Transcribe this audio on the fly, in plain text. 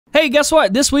Hey, guess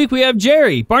what? This week we have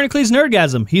Jerry, Barnacules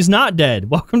Nerdgasm. He's not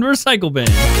dead. Welcome to Recycle Bin.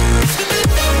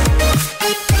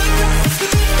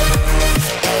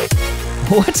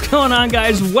 What's going on,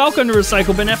 guys? Welcome to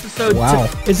Recycle Bin episode. Wow.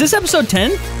 Is this episode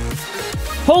 10?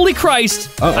 Holy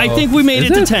Christ. Uh-oh. I think we made Is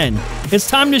it to it? 10. It's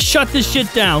time to shut this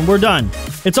shit down. We're done.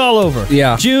 It's all over.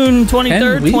 Yeah. June 23rd,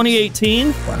 10 weeks?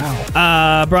 2018.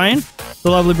 Wow. Brian, the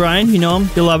lovely Brian. You know him.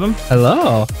 You love him.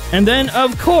 Hello. And then,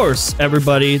 of course,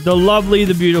 everybody, the lovely,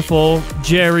 the beautiful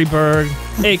Jerry Berg,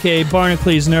 a.k.a.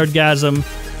 Barnacules Nerdgasm.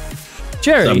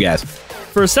 Jerry, What's up, guys?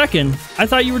 for a second, I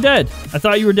thought you were dead.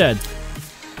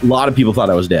 A lot of people thought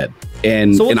I was dead,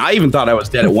 and I even thought I was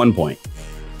dead at one point.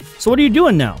 So what are you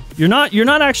doing now? You're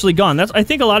not actually gone. I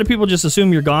think a lot of people just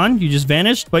assume you're gone. You just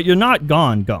vanished, but you're not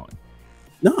gone.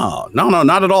 No,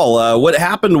 not at all. What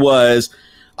happened was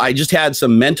I just had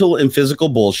some mental and physical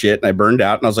bullshit, and I burned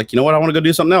out, and I was like, you know what? I want to go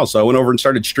do something else. So I went over and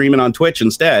started streaming on Twitch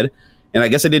instead, and I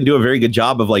guess I didn't do a very good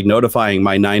job of like notifying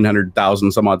my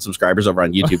 900,000 some odd subscribers over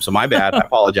on YouTube. So my bad. I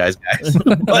apologize, guys.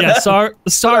 But, Yeah,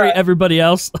 sorry, everybody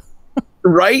else.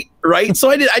 Right.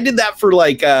 So I did that for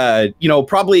like,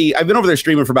 probably I've been over there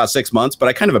streaming for about 6 months, but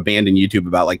I kind of abandoned YouTube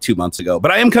about like 2 months ago.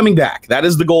 But I am coming back. That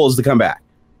is the goal, is to come back.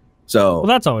 So Well,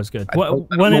 that's always good. I don't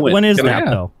know When is it's gonna that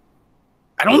happen. though?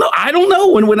 I don't know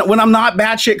when I'm not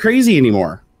batshit crazy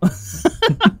anymore.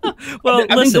 Well, I've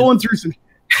been listen. going through some.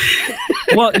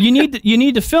 Well, you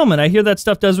need to film it. I hear that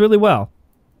stuff does really well.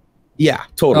 Yeah,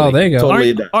 totally. Oh, there you go.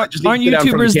 Totally Aren't just need to get out in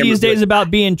front of YouTubers the camera these and do days it.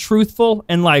 about being truthful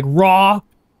and like raw,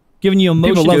 giving you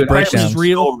emotion? People love Dude, breakdowns. this is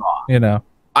real. So raw. You know.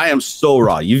 I am so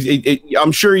raw.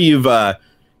 I'm sure you've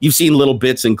seen little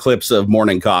bits and clips of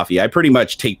Morning Coffee. I pretty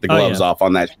much take the gloves off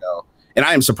on that show, and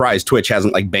I am surprised Twitch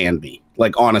hasn't like banned me.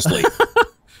 Like honestly.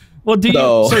 Well, do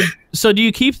you so do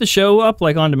you keep the show up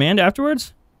like on demand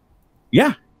afterwards?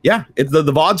 Yeah. The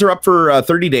VODs are up for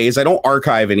 30 days. I don't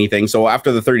archive anything, so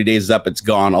after the 30 days is up, it's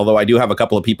gone. Although I do have a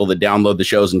couple of people that download the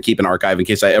shows and keep an archive in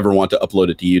case I ever want to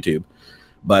upload it to YouTube.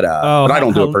 But I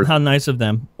don't do it personally. How nice of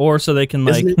them. Or so they can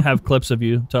like have clips of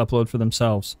you to upload for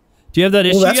themselves. Do you have that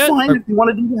issue Well, that's yet? fine if you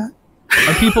want to do that.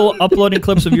 Are people uploading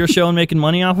clips of your show and making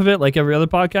money off of it like every other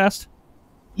podcast?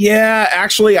 Yeah,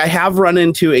 actually, I have run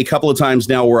into a couple of times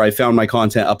now where I found my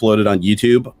content uploaded on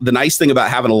YouTube. The nice thing about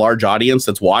having a large audience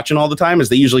that's watching all the time is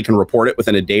they usually can report it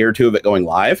within a day or two of it going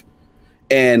live.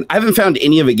 And I haven't found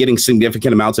any of it getting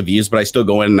significant amounts of views, but I still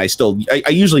go in and I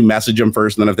usually message them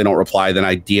first. And then if they don't reply, then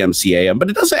I DMCA them. But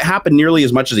it doesn't happen nearly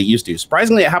as much as it used to.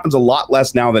 Surprisingly, it happens a lot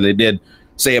less now than it did,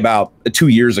 say, about 2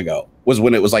 years ago, was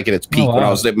when it was like at its peak. Oh,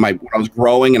 wow. When I was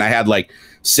growing and I had like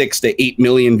 6 to 8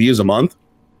 million views a month.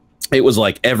 It was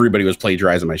like everybody was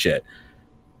plagiarizing my shit.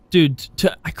 Dude,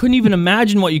 I couldn't even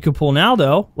imagine what you could pull now,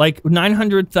 though. Like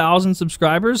 900,000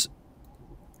 subscribers.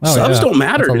 Oh, Subs yeah. don't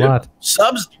matter, That's a dude. lot.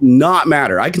 Subs do not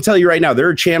matter. I can tell you right now, there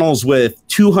are channels with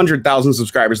 200,000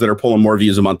 subscribers that are pulling more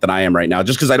views a month than I am right now,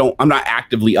 just because I'm not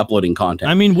actively uploading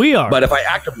content. I mean, we are. But if I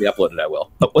actively upload it, I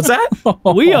will. What's that?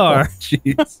 We are.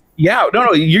 Jeez. Yeah,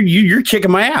 no, you're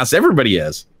kicking my ass. Everybody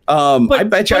is. I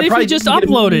bet you. but I if probably you just didn't get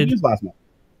a million uploaded- views last month.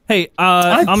 Hey,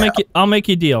 I'll make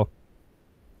you a deal.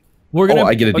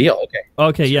 I get a deal. Okay.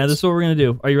 Okay, yeah, this is what we're gonna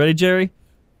do. Are you ready, Jerry?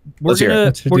 Let's hear it.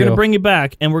 What's your We're gonna deal? bring you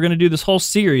back, and we're gonna do this whole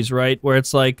series, right? Where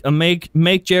it's like a make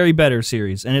Jerry better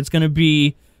series, and it's gonna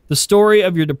be the story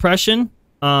of your depression.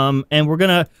 And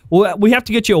we have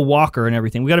to get you a walker and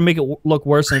everything. We got to make it look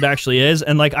worse than it actually is,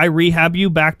 and like I rehab you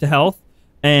back to health,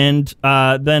 and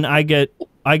then I get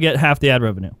half the ad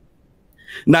revenue.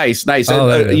 Nice.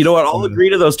 Oh, You know what? I'll agree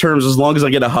to those terms as long as I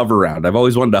get a hover round. I've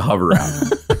always wanted to hover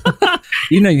round.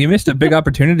 You know, you missed a big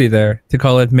opportunity there to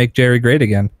call it "Make Jerry Great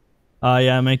Again."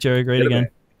 Yeah, make Jerry great again.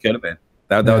 Could have been.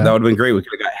 That would have been great. We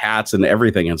could have got hats and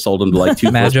everything and sold them to like 2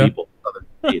 plus Maja. people.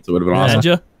 It would have been awesome.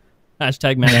 Maja.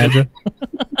 Hashtag Maja.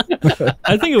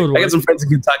 I think it would work. I got some friends in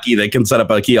Kentucky that can set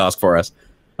up a kiosk for us.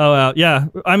 Oh, yeah.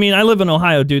 I mean, I live in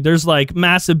Ohio, dude. There's like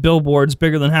massive billboards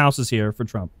bigger than houses here for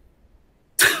Trump.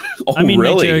 Oh, I mean,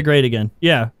 really? make Jerry great again.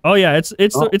 Yeah. Oh, yeah.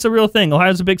 It's a real thing.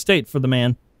 Ohio's a big state for the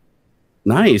man.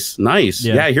 Nice.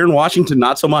 Yeah, here in Washington,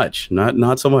 not so much.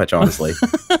 Not so much, honestly.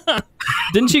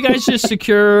 Didn't you guys just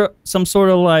secure some sort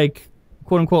of like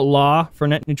quote unquote law for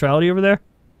net neutrality over there?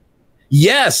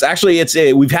 Yes, actually,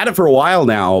 we've had it for a while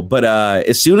now. But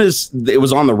as soon as it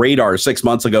was on the radar 6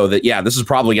 months ago that this is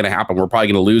probably going to happen, we're probably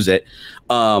going to lose it.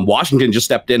 Washington just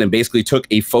stepped in and basically took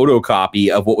a photocopy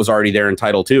of what was already there in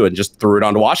Title II and just threw it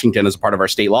onto Washington as a part of our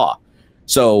state law.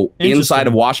 So inside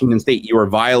of Washington state, you are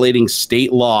violating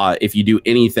state law if you do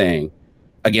anything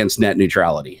against net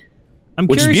neutrality. I'm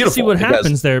curious to see what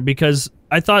happens there, because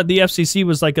I thought the FCC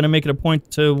was like going to make it a point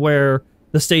to where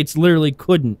the states literally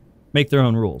couldn't make their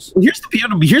own rules. Here's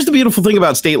the beautiful thing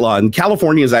about state law, and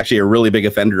California is actually a really big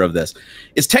offender of this,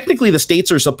 is technically the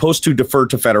states are supposed to defer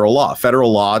to federal law.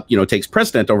 Federal law, takes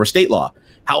precedent over state law.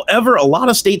 However, a lot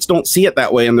of states don't see it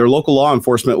that way, and their local law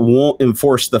enforcement won't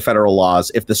enforce the federal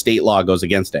laws if the state law goes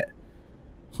against it.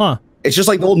 Huh. It's just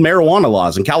like the old marijuana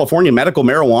laws. In California, medical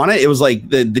marijuana, it was like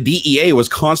the DEA was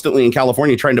constantly in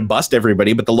California trying to bust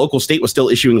everybody, but the local state was still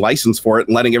issuing license for it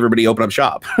and letting everybody open up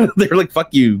shop. They're like,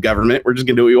 fuck you, government. We're just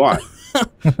going to do what you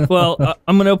want. Well,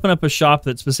 I'm going to open up a shop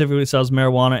that specifically sells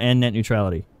marijuana and net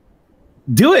neutrality.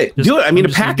 Do it. I mean, a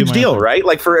package deal, right?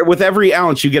 Like with every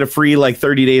ounce, you get a free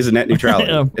 30 days of net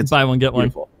neutrality. It's buy one, get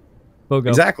beautiful. one. Bogo.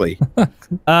 Exactly.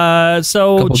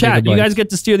 So chat, you guys get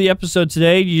to steer the episode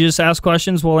today. You just ask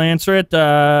questions, we'll answer it.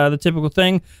 The typical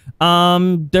thing.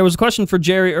 There was a question for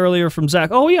Jerry earlier from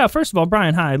Zach. Oh yeah, first of all,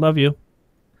 Brian, hi, I love you.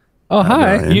 Oh,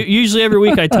 hi. Usually every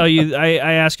week I tell you, I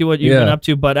ask you what you've been up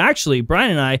to, but actually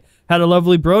Brian and I had a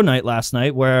lovely bro night last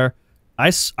night where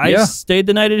I stayed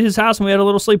the night at his house and we had a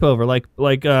little sleepover, like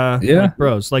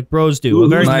bros do. A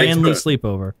very manly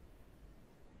sleepover.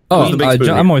 Oh,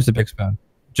 I'm always the big spoon.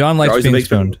 John likes being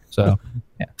spooned, so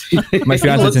yeah. My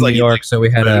fiance's in New York, so we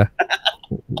had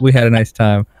a nice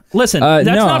time. Listen, that's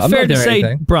not fair to say,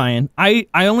 anything. Brian. I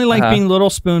only like being little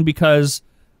spoon because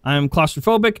I'm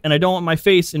claustrophobic and I don't want my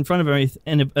face in front of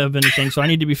anything, so I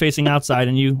need to be facing outside,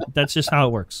 and that's just how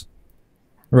it works.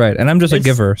 Right, and I'm just a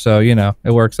giver, so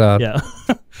it works out. Yeah.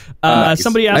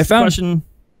 Somebody asked a question.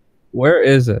 Where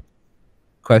is it?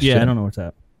 Question. Yeah, I don't know what's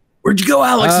that. Where'd you go,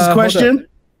 Alex's question?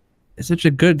 It's such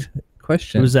a good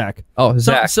question. It was Zach. Oh,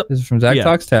 Zach. This is from Zach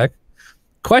Talks Tech.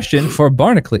 Question for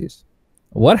Barnacules.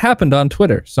 What happened on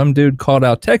Twitter? Some dude called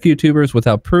out tech YouTubers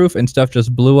without proof and stuff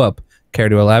just blew up. Care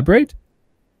to elaborate?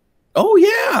 Oh,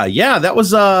 yeah. That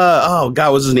was, oh,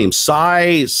 God, what's his name?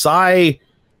 Cy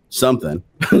something.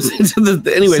 Anyways,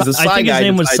 the Cy guy. I think his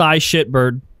name was Cy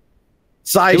Shitbird.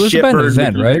 Cy Shitbird. It was about an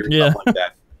event, right? Yeah. Like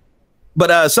that.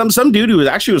 But some dude who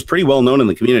actually was pretty well known in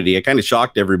the community. It kind of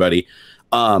shocked everybody.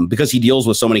 Because he deals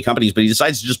with so many companies, but he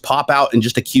decides to just pop out and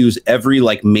just accuse every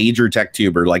major tech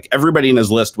tuber. Like everybody in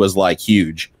his list was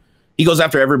huge. He goes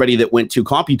after everybody that went to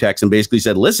Computex and basically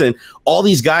said, listen, all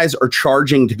these guys are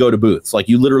charging to go to booths. Like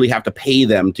you literally have to pay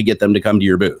them to get them to come to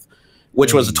your booth,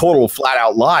 which was a total flat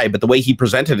out lie. But the way he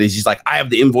presented it is he's like, I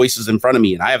have the invoices in front of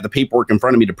me and I have the paperwork in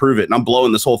front of me to prove it. And I'm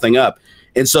blowing this whole thing up.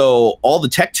 And so all the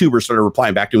tech tubers started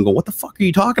replying back to him, go, what the fuck are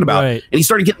you talking about? Right. And he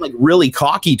started getting really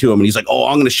cocky to him. And he's like, oh,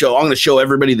 I'm going to show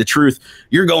everybody the truth.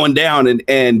 You're going down.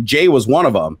 And Jay was one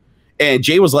of them. And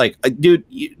Jay was like, dude,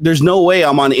 there's no way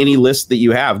I'm on any list that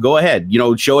you have. Go ahead,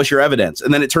 show us your evidence.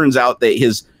 And then it turns out that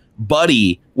his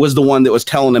buddy was the one that was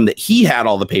telling him that he had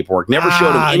all the paperwork, never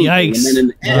showed him anything. Yikes. And then in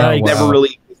the end, never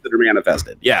really considered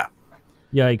manifested. Yeah.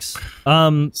 Yikes.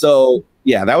 So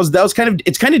yeah, that was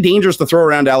it's kind of dangerous to throw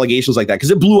around allegations like that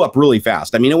because it blew up really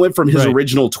fast. I mean, it went from his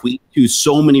original tweet to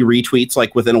so many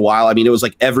retweets within a while. I mean, it was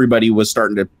everybody was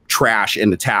starting to trash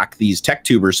and attack these tech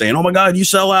tubers saying, oh my God, you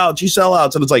sell outs.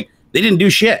 And it's they didn't do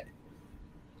shit.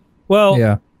 Well,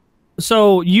 yeah.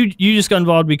 So you just got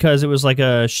involved because it was a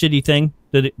shitty thing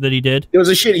that he did? It was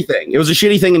a shitty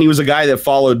thing. And he was a guy that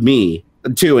followed me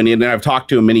too. And I've talked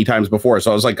to him many times before.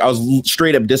 So I was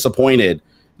straight up disappointed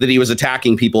that he was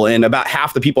attacking people, and about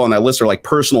half the people on that list are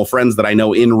personal friends that I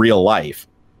know in real life.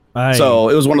 So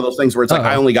it was one of those things where it's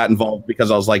I only got involved because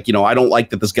I was I don't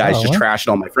like that this guy's just trashing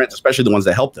all my friends, especially the ones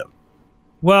that helped him.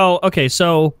 Well, okay,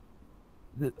 so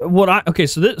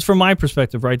this, from my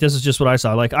perspective, right? This is just what I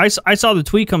saw. I saw the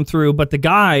tweet come through, but the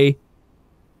guy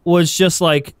was just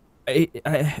I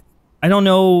don't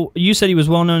know. You said he was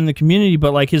well known in the community,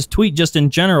 but his tweet just in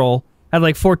general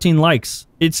had 14 likes.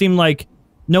 It seemed like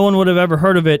no one would have ever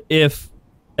heard of it if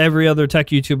every other tech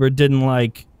YouTuber didn't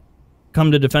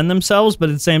come to defend themselves. But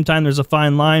at the same time, there's a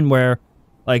fine line where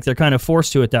they're kind of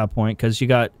forced to at that point because he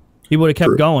would have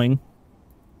kept going.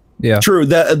 Yeah, true.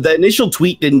 The initial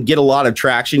tweet didn't get a lot of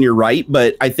traction. You're right,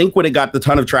 but I think when it got the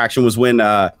ton of traction was when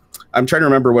I'm trying to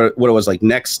remember what it was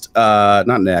next.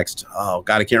 Not next. Oh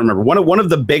God, I can't remember. One of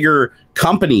the bigger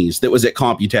companies that was at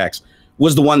Computex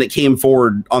was the one that came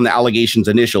forward on the allegations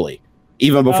initially.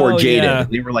 Even before Jay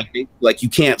did. They were you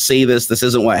can't say this. This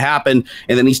isn't what happened.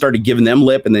 And then he started giving them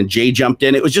lip, and then Jay jumped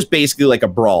in. It was just basically a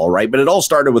brawl, right? But it all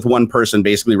started with one person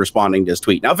basically responding to his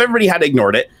tweet. Now, if everybody had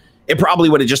ignored it, it probably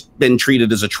would have just been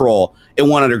treated as a troll and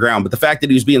went underground. But the fact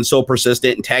that he was being so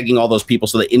persistent and tagging all those people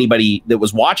so that anybody that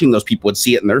was watching those people would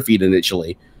see it in their feed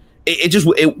initially,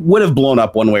 it would have blown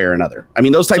up one way or another. I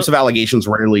mean, those types of allegations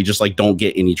rarely just don't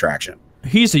get any traction.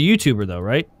 He's a YouTuber though,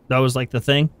 right? That was the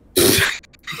thing.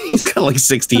 He's got like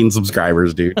 16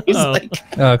 subscribers, dude. He's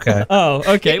okay. Oh,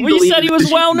 okay. Well, you said he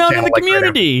was well known in the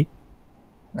community.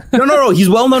 No. He's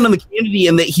well known in the community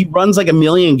and that he runs like 1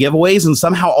 million giveaways, and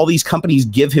somehow all these companies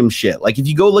give him shit. Like if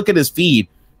you go look at his feed,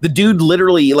 the dude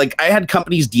literally, like, I had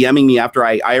companies DMing me after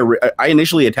I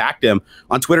initially attacked him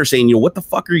on Twitter saying, you know, what the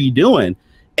fuck are you doing?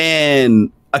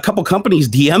 And a couple companies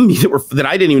DM me that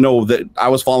I didn't even know that I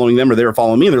was following them or they were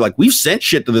following me. And they're like, we've sent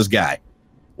shit to this guy.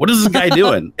 What is this guy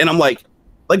doing? And I'm like,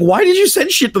 why did you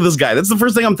send shit to this guy? That's the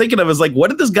first thing I'm thinking of is like, what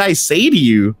did this guy say to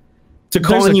you to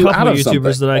calling you out of something?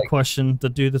 There's a couple YouTubers that I question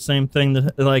that do the same thing,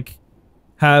 that like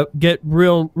get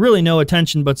really no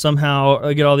attention, but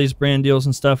somehow get all these brand deals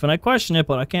and stuff. And I question it,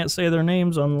 but I can't say their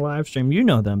names on the live stream. You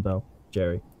know them though,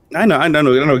 Jerry. I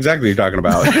know exactly what you're talking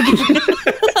about.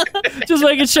 Just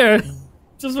making sure.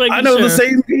 I know the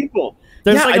same people.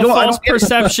 There's like a false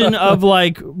perception of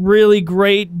like really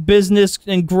great business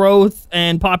and growth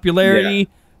and popularity,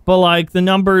 but like the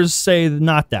numbers say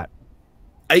not that.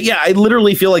 I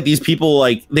literally feel like these people,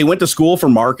 like, they went to school for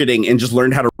marketing and just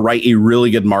learned how to write a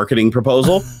really good marketing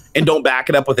proposal and don't back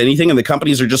it up with anything. And the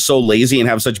companies are just so lazy and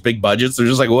have such big budgets. They're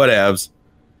just like, whatevs.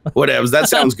 That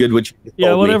sounds good. Which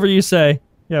whatever you say.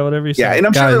 Yeah, whatever you say. Yeah, and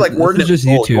I'm sure they're like, this is just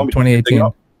YouTube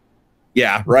 2018.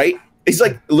 Yeah, right. He's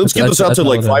like, let's get this out to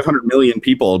like 500 million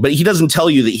people, but he doesn't tell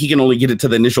you that he can only get it to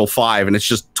the initial 5, and it's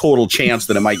just total chance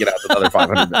that it might get out to the other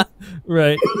 500.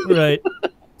 Right.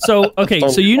 So okay,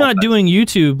 so you're not doing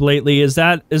YouTube lately. Is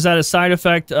that a side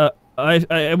effect?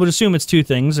 I would assume it's two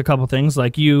things, a couple things,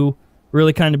 like you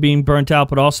really kind of being burnt out,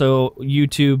 but also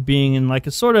YouTube being in like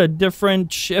a sort of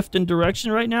different shift in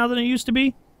direction right now than it used to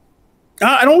be.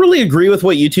 I don't really agree with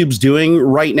what YouTube's doing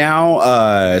right now,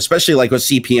 especially like with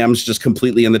CPMs just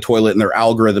completely in the toilet and their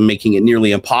algorithm making it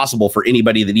nearly impossible for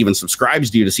anybody that even subscribes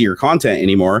to you to see your content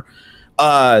anymore.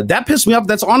 That pissed me off.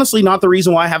 That's honestly not the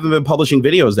reason why I haven't been publishing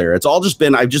videos there. It's all just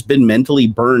been, I've just been mentally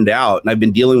burned out, and I've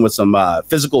been dealing with some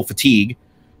physical fatigue.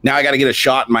 Now I got to get a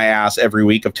shot in my ass every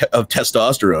week of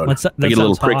testosterone. I get a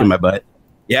little prick in my butt.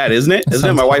 Yeah, isn't it? Isn't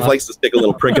it? My wife likes to stick a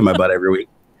little prick in my butt every week.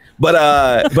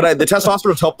 But the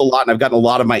testosterone's helped a lot, and I've gotten a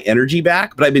lot of my energy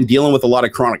back. But I've been dealing with a lot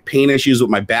of chronic pain issues with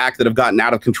my back that have gotten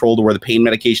out of control to where the pain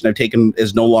medication I've taken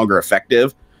is no longer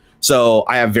effective. So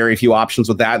I have very few options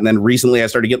with that. And then recently I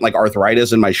started getting like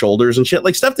arthritis in my shoulders and shit,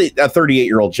 like stuff that a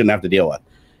 38-year-old shouldn't have to deal with.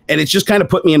 And it's just kind of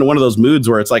put me into one of those moods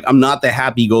where it's like, I'm not the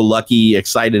happy-go-lucky,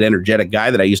 excited, energetic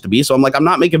guy that I used to be. So I'm like, I'm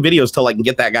not making videos till I can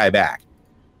get that guy back.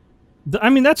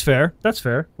 I mean, that's fair. That's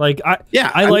fair. Like, I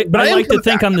like to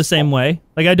think I'm the same way.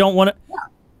 Like, I don't want to. Yeah.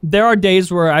 There are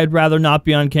days where I'd rather not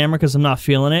be on camera because I'm not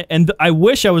feeling it. And I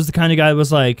wish I was the kind of guy that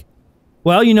was like,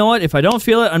 well, you know what? If I don't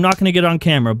feel it, I'm not going to get on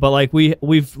camera. But like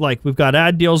we've got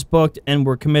ad deals booked, and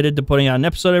we're committed to putting out an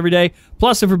episode every day.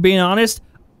 Plus, if we're being honest,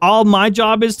 all my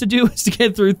job is to do is to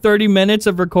get through 30 minutes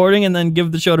of recording and then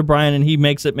give the show to Brian, and he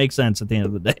makes it make sense at the end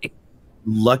of the day.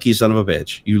 Lucky son of a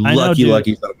bitch! You lucky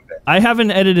son of a bitch. I haven't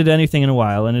edited anything in a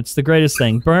while, and it's the greatest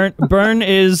thing. Burn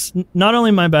is not only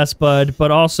my best bud,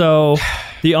 but also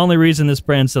the only reason this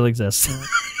brand still exists.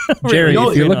 Jerry,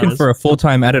 if you're looking for a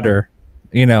full-time editor,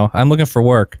 you know, I'm looking for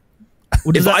work.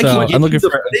 If I can get you the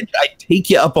footage, I take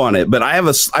you up on it. But I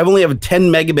only have a 10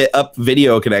 megabit up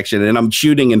video connection, and I'm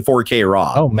shooting in 4K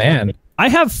RAW. Oh man, I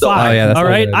have 5. All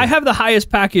right, I have the highest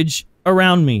package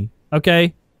around me.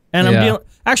 Okay, and I'm dealing.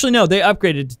 Actually, no, they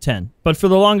upgraded to 10. But for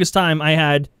the longest time, I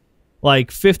had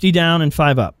like 50 down and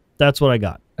 5 up. That's what I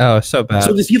got. Oh, so bad.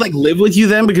 So does he like live with you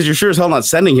then? Because you're sure as hell not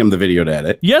sending him the video to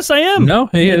edit. Yes, I am. No,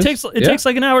 it takes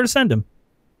like an hour to send him.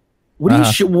 What do you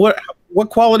shoot? What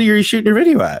quality are you shooting your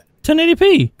video at?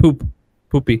 1080p.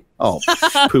 Poopy. Oh,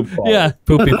 poop quality. Yeah,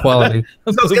 poopy quality.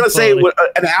 So I was gonna say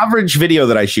an average video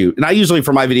that I shoot, and I usually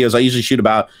for my videos I usually shoot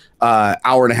about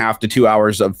hour and a half to 2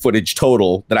 hours of footage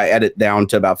total that I edit down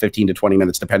to about 15 to 20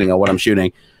 minutes depending on what I'm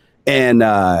shooting, and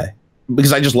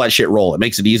because I just let shit roll, it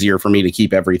makes it easier for me to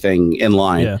keep everything in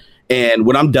line. Yeah. And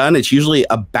when I'm done, it's usually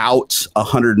about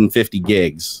 150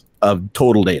 gigs of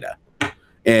total data.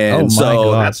 And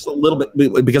so that's a little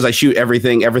bit because I shoot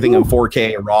everything in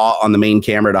 4K raw on the main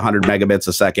camera at 100 megabits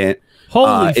a second.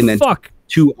 Holy and then fuck.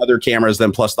 2 other cameras,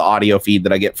 then plus the audio feed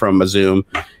that I get from a Zoom.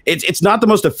 It's not the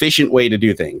most efficient way to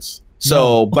do things.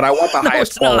 So, but I want the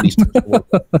highest quality.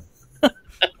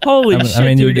 Holy shit! I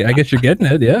mean, dude. I guess you're getting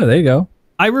it. Yeah, there you go.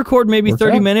 I record maybe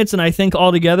 30 minutes, and I think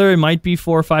altogether it might be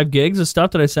 4 or 5 gigs of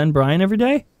stuff that I send Brian every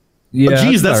day. Yeah, oh,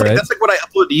 geez, that's like what I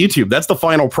upload to YouTube. That's the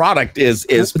final product is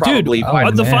probably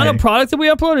the final product that we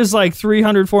upload is like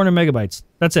 300, 400 megabytes.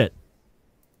 That's it.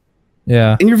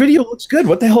 Yeah. And your video looks good.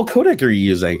 What the hell codec are you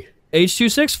using?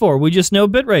 H.264. We just know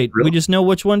bitrate. Really? We just know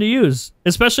which one to use.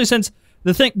 Especially since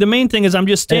the main thing is I'm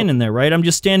just standing there, right? I'm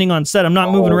just standing on set. I'm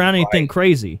not moving around anything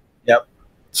crazy. Yep.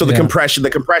 So the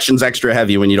compression's extra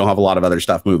heavy when you don't have a lot of other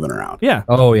stuff moving around. Yeah.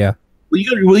 Oh yeah.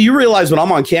 Well, you realize when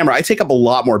I'm on camera, I take up a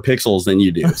lot more pixels than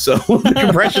you do. So the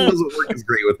compression doesn't work as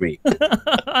great with me.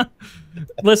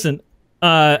 Listen,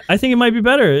 I think it might be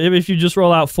better if you just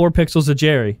roll out 4 pixels of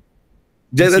Jerry.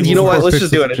 You know what? Let's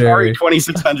just do it. Atari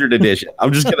 2600 edition.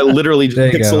 I'm just gonna literally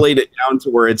just pixelate it down to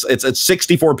where it's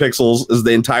 64 pixels is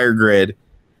the entire grid,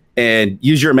 and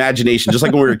use your imagination. Just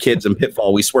like when we were kids in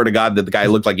Pitfall, we swear to God that the guy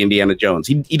looked like Indiana Jones.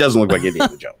 He doesn't look like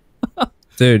Indiana Jones.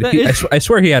 Dude, I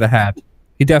swear he had a hat.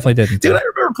 He definitely didn't. Dude, I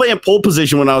remember playing pole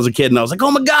position when I was a kid, and I was like,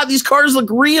 "Oh my God, these cars look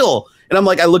real!" And I'm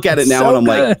like, I look at it now, and I'm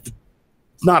like,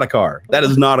 "It's not a car. That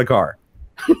is not a car."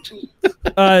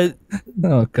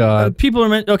 Oh God. People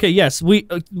are okay. Yes,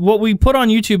 what we put on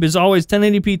YouTube is always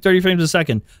 1080p, 30 frames a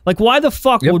second. Like, why the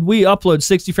fuck would we upload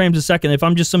 60 frames a second if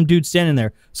I'm just some dude standing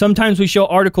there? Sometimes we show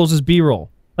articles as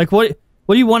B-roll. Like, what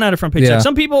do you want out of front page? Like,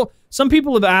 some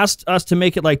people have asked us to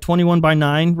make it like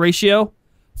 21:9 ratio.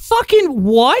 Fucking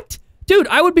what? Dude,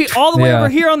 I would be all the way over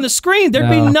here on the screen. There'd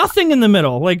be nothing in the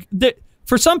middle. Like,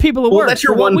 for some people, it works. That's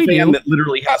your one fan that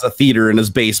literally has a theater in his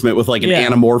basement with like an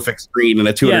anamorphic screen and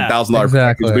a $200,000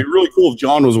 exactly. It'd be really cool if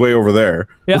John was way over there.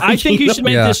 Yeah, I think you should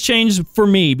make this change for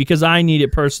me because I need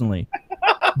it personally.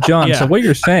 John, so what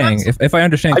you're saying, if I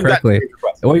understand correctly,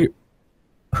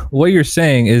 what you're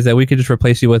saying is that we could just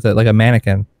replace you with like a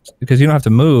mannequin because you don't have to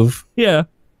move. Yeah.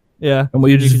 Yeah. And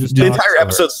you just the entire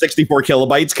episode's 64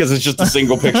 kilobytes because it's just a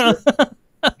single picture.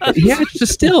 Yeah, it's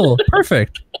just still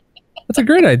perfect. That's a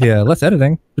great idea. Less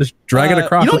editing. Just drag it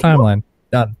across the timeline.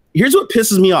 Done. Here's what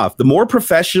pisses me off. The more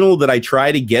professional that I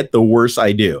try to get, the worse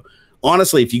I do.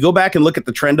 Honestly, if you go back and look at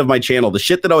the trend of my channel, the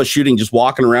shit that I was shooting just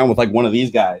walking around with like one of these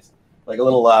guys, like a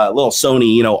little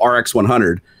Sony,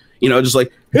 RX100, just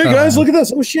like, hey guys, look at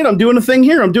this. Oh shit, I'm doing a thing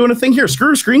here. I'm doing a thing here.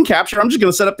 Screw screen capture. I'm just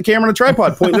going to set up the camera on a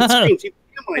tripod, point at the screen, see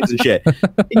the lines and shit.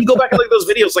 And you go back and look at those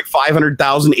videos, like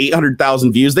 500,000,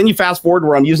 800,000 views. Then you fast forward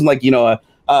where I'm using like,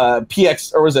 a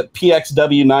PX or was it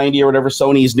PXW90 or whatever,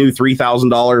 Sony's new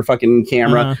 $3,000 fucking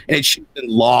camera, and it shoots in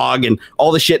log and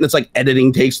all the shit, and it's like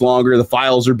editing takes longer, the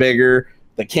files are bigger,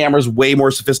 the camera's way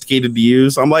more sophisticated to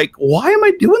use. I'm like, why am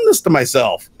I doing this to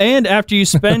myself? And after you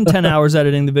spend 10 hours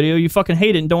editing the video, you fucking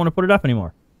hate it and don't want to put it up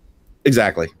anymore.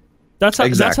 Exactly. That's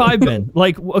how I've been.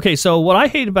 Like, okay, so what I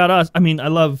hate about us, I mean, I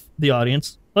love the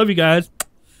audience, love you guys,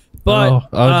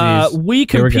 but we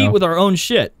compete with our own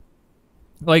shit.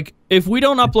 Like, if we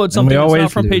don't upload something that's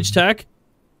not from Page Tech,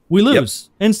 we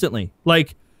lose instantly.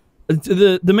 Like,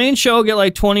 the main show get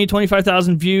like 20,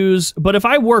 25,000 views. But if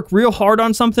I work real hard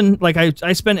on something, like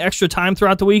I spend extra time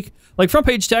throughout the week, like Front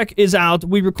Page Tech is out,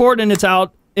 we record and it's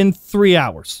out in 3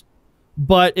 hours.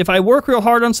 But if I work real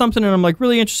hard on something and I'm like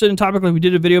really interested in topic, like we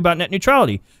did a video about net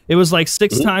neutrality, it was like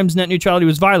 6 times net neutrality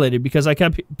was violated because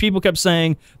people kept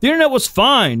saying the internet was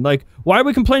fine. Like, why are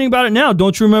we complaining about it now?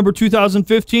 Don't you remember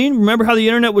 2015? Remember how the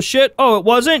internet was shit? Oh, it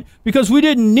wasn't because we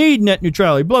didn't need net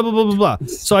neutrality. Blah blah blah blah blah.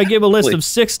 So I gave a list of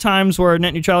 6 times where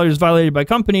net neutrality was violated by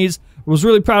companies. Was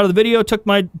really proud of the video. Took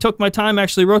my time.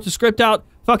 Actually wrote the script out.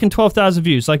 Fucking 12,000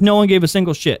 views. Like, no one gave a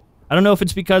single shit. I don't know if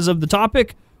it's because of the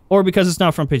topic or because it's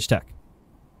not Front Page Tech.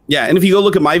 Yeah, and if you go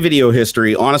look at my video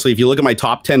history, honestly, if you look at my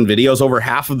top 10 videos, over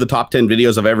half of the top 10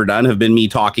 videos I've ever done have been me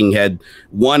talking head,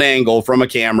 one angle from a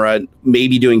camera,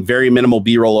 maybe doing very minimal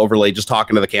B-roll overlay, just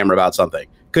talking to the camera about something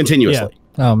continuously. Yeah.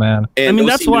 Oh, man. And I mean,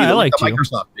 that's why I like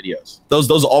Microsoft videos.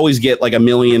 Those always get like 1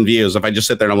 million views if I just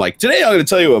sit there and I'm like, today I'm going to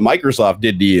tell you what Microsoft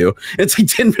did to you. And it's like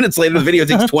 10 minutes later, the video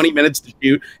takes 20 minutes to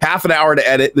shoot, half an hour to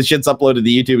edit, the shit's uploaded to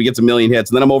YouTube, it gets 1 million hits,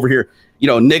 and then I'm over here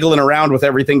niggling around with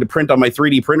everything to print on my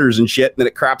 3D printers and shit. And then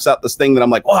it craps out this thing that I'm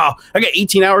like, wow, I got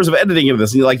 18 hours of editing into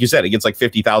this. And like you said, it gets like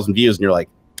 50,000 views. And you're like,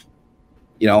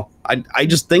 I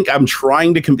just think I'm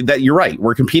trying to compete. That you're right.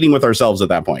 We're competing with ourselves at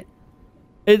that point.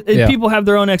 People have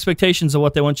their own expectations of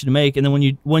what they want you to make. And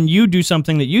then when you do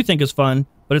something that you think is fun,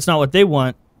 but it's not what they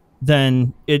want,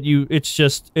 then it's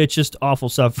just awful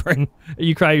suffering.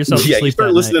 You cry yourself to sleep. You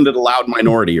start listening to the loud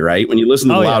minority, right? When you listen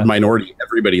to the loud minority,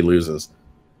 everybody loses.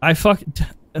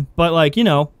 But like,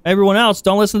 everyone else,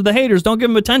 don't listen to the haters. Don't give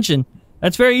them attention.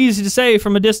 That's very easy to say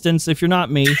from a distance if you're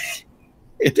not me.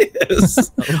 It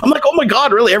is. I'm like, oh my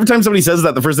God, really? Every time somebody says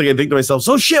that, the first thing I think to myself,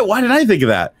 so shit, why did I think of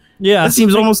that? Yeah. That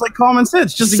seems almost like common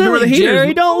sense. Just ignore the haters.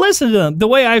 Jerry, don't listen to them. The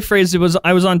way I phrased it was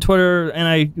I was on Twitter and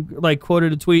I like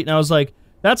quoted a tweet and I was like,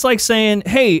 that's like saying,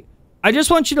 hey, I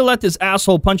just want you to let this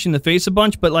asshole punch you in the face a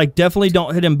bunch, but like definitely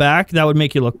don't hit him back. That would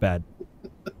make you look bad.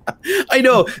 I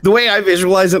know the way I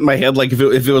visualize it in my head, like if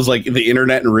it was like the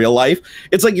internet in real life,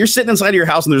 it's like you're sitting inside of your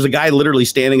house and there's a guy literally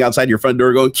standing outside your front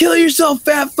door going, "Kill yourself,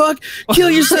 fat fuck! Kill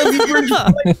yourself, you virgin,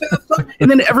 like, fat fuck!"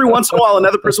 And then every once in a while,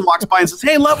 another person walks by and says,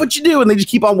 "Hey, love what you do," and they just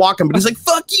keep on walking. But he's like,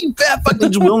 "Fuck you, fat fuck!" They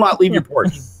just will not leave your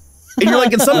porch. And you're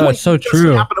like, at some point, so you just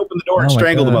true. happen to open the door and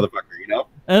strangle the motherfucker, you know?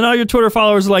 And all your Twitter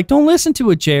followers are like, "Don't listen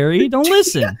to it, Jerry. Don't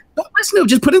listen. Yeah, don't listen to it.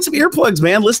 Just put in some earplugs,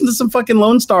 man. Listen to some fucking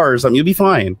Lone Star or something. You'll be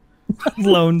fine."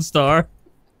 Lone Star.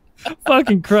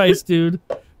 Fucking Christ, dude.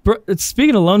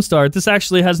 Speaking of Lone Star, this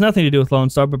actually has nothing to do with Lone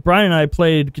Star, but Brian and I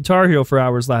played Guitar Hero for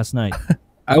hours last night.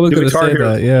 I was going to say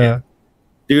that, yeah.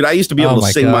 Dude, I used to be able to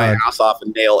sing God. my ass off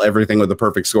and nail everything with a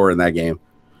perfect score in that game.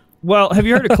 Well, have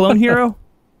you heard of Clone Hero?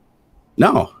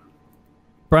 No.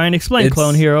 Brian, explain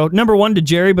Clone Hero. Number one to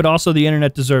Jerry, but also the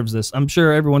internet deserves this. I'm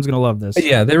sure everyone's going to love this.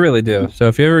 Yeah, they really do. So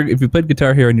if you played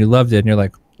Guitar Hero and you loved it and you're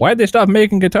like, why'd they stop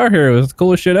making Guitar Hero? It was the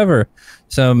coolest shit ever.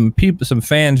 Some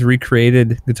fans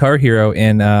recreated Guitar Hero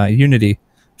in Unity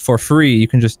for free. You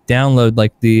can just download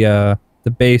like the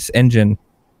base engine,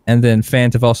 and then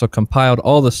fans have also compiled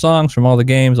all the songs from all the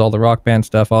games, all the Rock Band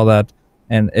stuff, all that,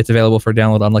 and it's available for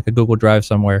download on like a Google Drive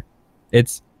somewhere.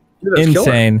 It's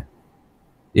insane. Killer.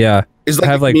 Yeah. Is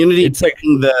like the community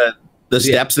taking the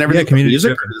steps and everything from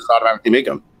music, or does it automatically make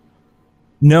them?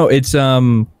 No, it's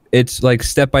like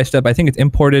step by step. I think it's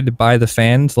imported by the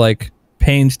fans, like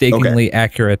painstakingly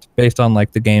accurate based on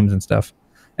like the games and stuff.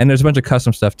 And there's a bunch of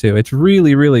custom stuff too. It's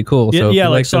really, really cool. So yeah,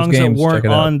 like like songs games, that weren't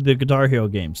on the Guitar Hero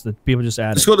games that people just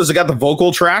added. So does it got the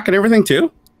vocal track and everything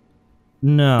too?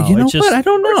 No, you know what? I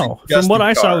don't know. From what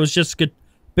I saw, it was just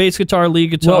bass guitar,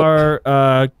 lead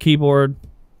guitar, keyboard.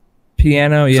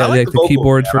 Piano, yeah, like the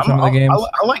keyboards for some of the games.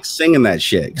 I like singing that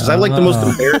shit because I like the most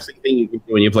embarrassing thing you can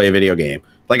do when you play a video game.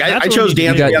 Like I chose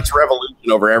Dance Dance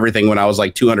Revolution over everything when I was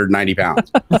like 290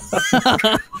 pounds.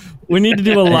 We need to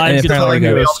do a live Guitar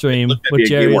Hero stream with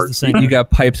Jerry as the singer. You got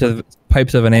pipes of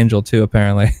an angel too,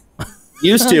 apparently.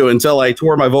 Used to until I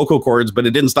tore my vocal cords, but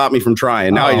it didn't stop me from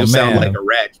trying. Now I just sound like a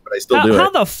wreck, but I still do it. How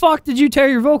the fuck did you tear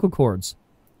your vocal cords?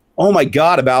 Oh my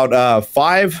God, about I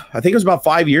think it was about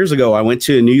 5 years ago, I went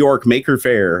to New York Maker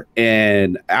Faire,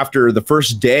 and after the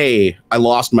first day, I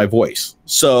lost my voice.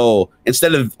 So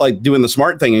instead of like doing the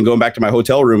smart thing and going back to my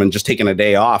hotel room and just taking a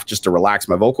day off just to relax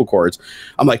my vocal cords,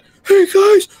 I'm like, "Hey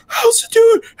guys, how's it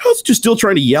doing? How's it?" Just still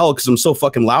trying to yell because I'm so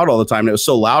fucking loud all the time. And it was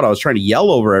so loud, I was trying to yell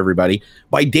over everybody.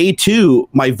 By day 2,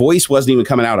 my voice wasn't even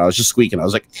coming out. I was just squeaking. I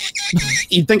was like,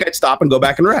 you'd think I'd stop and go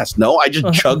back and rest. No, I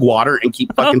just chug water and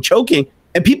keep fucking choking.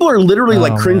 And people are literally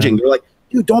like cringing. They're like,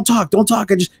 "Dude, don't talk.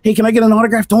 Hey, can I get an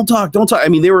autograph? Don't talk. I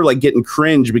mean, they were like getting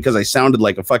cringe because I sounded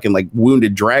like a fucking like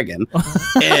wounded dragon.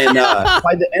 And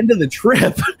by the end of the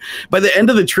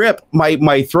trip,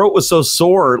 my throat was so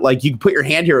sore. Like you could put your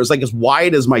hand here. It was like as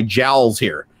wide as my jowls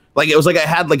here. Like it was like I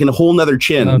had like a whole nother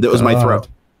chin that was my throat.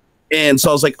 And so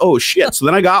I was like, oh shit. So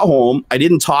then I got home. I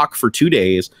didn't talk for 2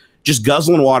 days, just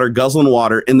guzzling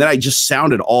water. And then I just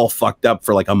sounded all fucked up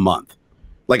for like a month.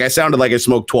 Like I sounded like I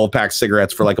smoked 12-pack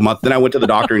cigarettes for like a month. Then I went to the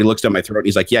doctor and he looks at my throat and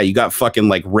he's like, "Yeah, you got fucking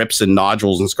like rips and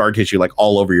nodules and scar tissue like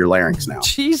all over your larynx now."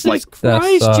 Jesus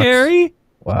Christ, Jerry.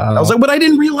 Wow. I was like, but I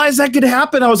didn't realize that could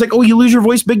happen. I was like, "Oh, you lose your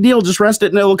voice, big deal. Just rest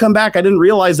it and it will come back." I didn't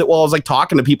realize that while I was like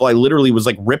talking to people, I literally was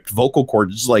like ripped vocal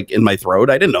cords just like in my throat.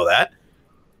 I didn't know that.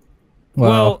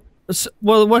 Well,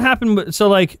 what happened? So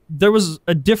like there was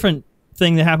a different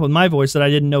thing that happened with my voice that I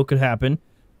didn't know could happen.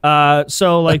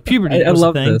 So like puberty. I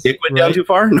love this. It went down too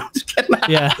far. No, just kidding.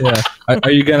 Yeah.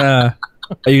 Are you gonna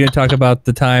talk about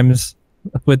the times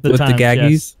with the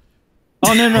gaggies? Yes.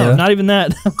 Oh no, not even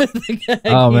that.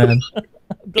 Oh man,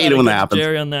 hate it when that happens.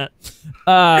 Jerry on that.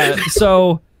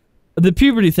 So the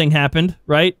puberty thing happened,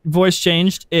 right? Voice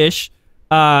changed ish.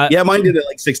 Yeah, mine did it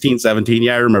like 16, 17.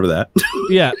 Yeah, I remember that.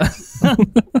 Yeah.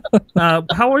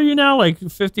 How old are you now? Like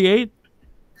 58?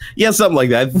 Yeah, something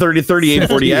like that. 30, 38,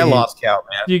 40. I lost count,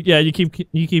 man. You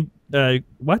keep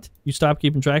what? You stopped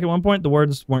keeping track at one point? The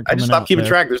words weren't coming out. I just stopped keeping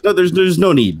track. There's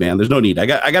no need, man. There's no need. I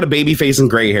got a baby face and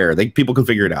gray hair. People can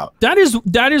figure it out. That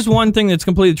is one thing that's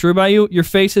completely true about you. Your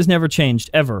face has never changed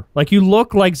ever. Like you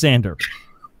look like Xander.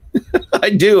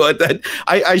 I do.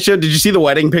 I should. Did you see the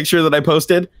wedding picture that I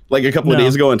posted like a couple of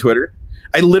days ago on Twitter?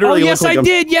 I literally. Oh, yes, I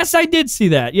did. Yes, I did see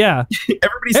that. Yeah.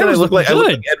 Everybody said I look like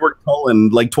Edward Cullen,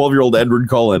 like 12-year-old Edward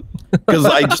Cullen, because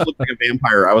I just looked like a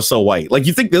vampire. I was so white. Like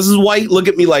you think this is white? Look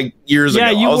at me like years ago.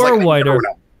 Yeah, you were whiter.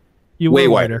 You way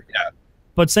were whiter. Yeah.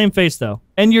 But same face though,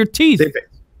 and your teeth. Same face.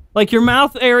 Like your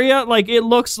mouth area, like it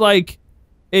looks like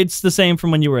it's the same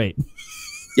from when you were 8.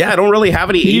 Yeah, I don't really have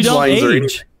any age lines or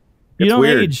anything. You don't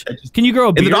age. Can you grow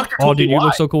a beard? The doctor dude, you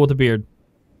look so cool with a beard.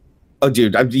 Oh,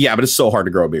 dude, yeah, but it's so hard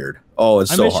to grow a beard. Oh,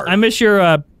 it's so hard. I miss your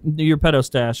pedo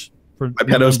stash. My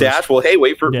pedo stash. Well, hey,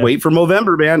 wait for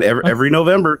Movember, man. Every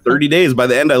November, 30 days. By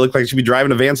the end, I look like I should be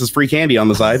driving Avance's free candy on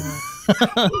the side.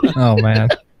 Oh man.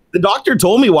 The doctor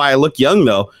told me why I look young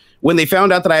though. When they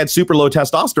found out that I had super low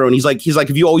testosterone, he's like,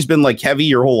 have you always been like heavy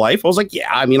your whole life? I was like, yeah.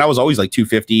 I mean, I was always like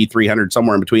 250, 300,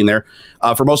 somewhere in between there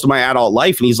for most of my adult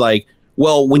life. And he's like,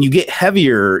 well, when you get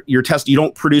heavier, you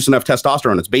don't produce enough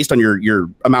testosterone. It's based on your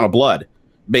amount of blood,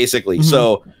 basically. Mm-hmm.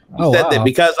 So he said that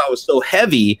because I was so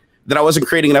heavy that I wasn't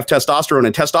creating enough testosterone,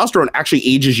 and testosterone actually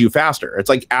ages you faster. It's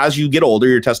like as you get older,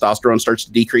 your testosterone starts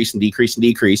to decrease and decrease and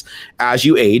decrease as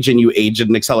you age, and you age at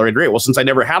an accelerated rate. Well, since I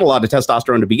never had a lot of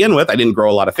testosterone to begin with, I didn't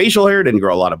grow a lot of facial hair, didn't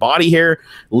grow a lot of body hair,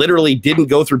 literally didn't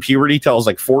go through puberty till I was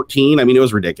like 14. I mean, it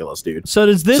was ridiculous, dude. So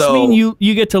does this mean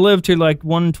you get to live to like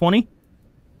 120?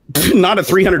 Not at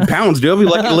 300 pounds, dude. I'll be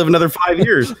lucky to live another 5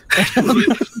 years.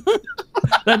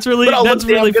 That's really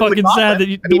fucking sad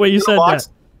that the way you said that.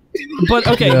 But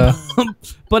okay,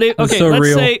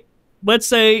 let's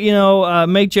say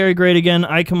make Jerry great again.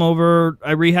 I come over,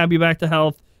 I rehab you back to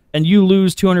health, and you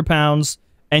lose 200 pounds,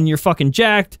 and you're fucking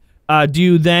jacked. Do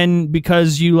you then,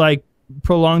 because you like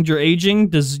prolonged your aging,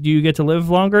 do you get to live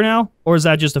longer now, or is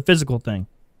that just a physical thing?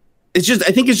 I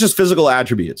think it's just physical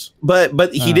attributes, but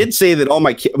he did say that all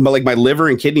my liver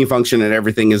and kidney function and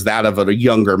everything is that of a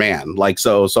younger man. Like,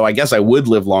 so I guess I would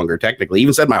live longer technically. He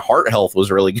even said my heart health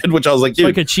was really good, which I was like,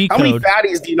 dude, like a how many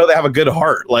fatties do you know that have a good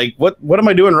heart? Like, what am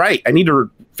I doing right? I need to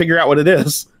figure out what it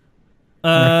is.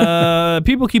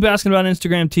 People keep asking about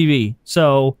Instagram TV.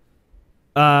 So,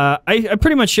 I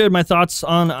pretty much shared my thoughts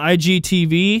on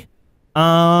IGTV.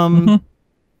 I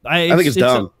think it's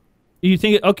dumb. You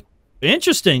think it, okay.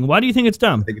 Interesting. Why do you think it's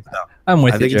dumb? I think it's dumb. I'm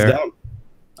with you, It's dumb.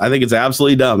 I think it's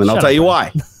absolutely dumb, and I'll tell you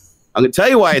why. I'm going to tell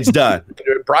you why it's done.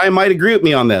 Brian might agree with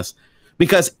me on this,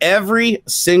 because every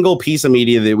single piece of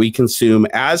media that we consume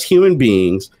as human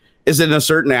beings is in a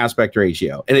certain aspect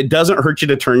ratio, and it doesn't hurt you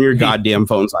to turn your goddamn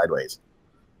phone sideways.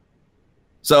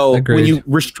 So when you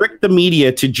restrict the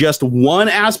media to just one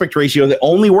aspect ratio that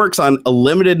only works on a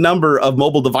limited number of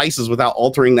mobile devices without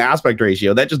altering the aspect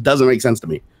ratio, that just doesn't make sense to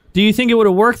me. Do you think it would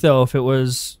have worked, though, if it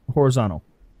was horizontal?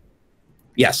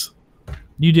 Yes.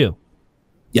 You do?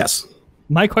 Yes.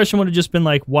 My question would have just been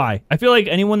like, why? I feel like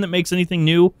anyone that makes anything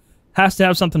new has to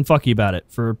have something fucky about it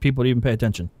for people to even pay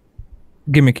attention.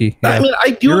 Gimmicky. Yeah. I mean,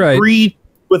 I do agree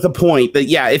with the point that,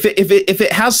 yeah, if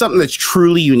it has something that's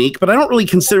truly unique, but I don't really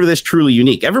consider this truly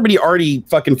unique. Everybody already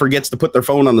fucking forgets to put their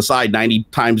phone on the side 90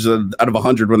 times out of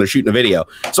 100 when they're shooting a video.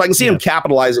 So I can see them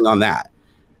capitalizing on that.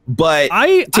 But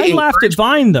I laughed at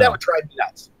Vine, though. That would drive me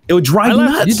nuts. It would drive me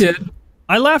nuts. You did.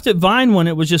 I laughed at Vine when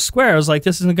it was just square. I was like,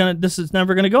 this is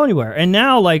never gonna go anywhere. And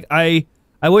now, like, I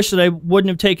wish that I wouldn't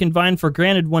have taken Vine for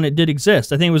granted when it did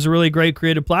exist. I think it was a really great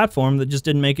creative platform that just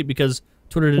didn't make it because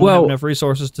Twitter didn't have enough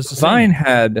resources to sustain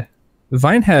it.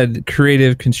 Vine had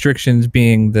creative constrictions,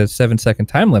 being the 7-second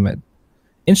time limit.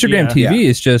 Instagram TV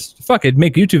is just fuck it,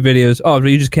 make YouTube videos. Oh, but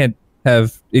you just can't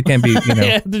have it. Can't be, you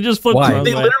know. They just flip.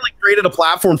 They literally created a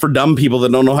platform for dumb people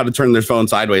that don't know how to turn their phone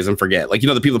sideways and forget. Like, you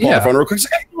know, the people that pull their phone real quick, say,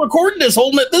 hey, I'm recording this,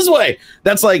 holding it this way.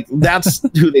 That's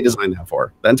who they designed that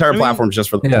for. The entire platform is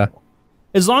just for the mobile.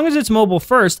 As long as it's mobile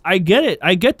first, I get it.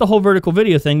 I get the whole vertical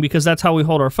video thing because that's how we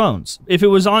hold our phones. If it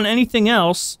was on anything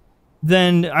else,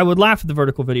 then I would laugh at the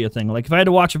vertical video thing. Like, if I had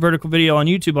to watch a vertical video on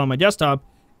YouTube on my desktop,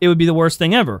 it would be the worst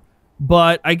thing ever.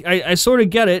 But I sort of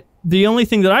get it. The only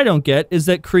thing that I don't get is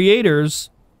that creators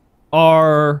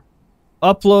are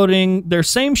uploading their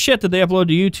same shit that they upload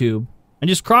to YouTube and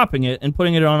just cropping it and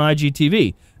putting it on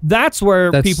IGTV. That's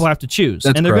where people have to choose.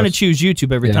 And they're going to choose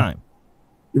YouTube every time.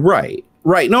 Right.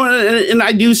 No, and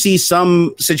I do see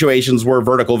some situations where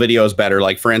vertical video is better.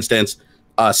 Like, for instance,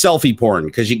 selfie porn,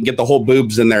 because you can get the whole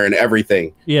boobs in there and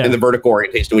everything in the vertical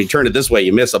orientation. When you turn it this way,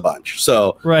 you miss a bunch.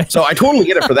 So I totally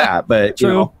get it for that. But, you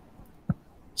know.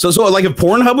 So like if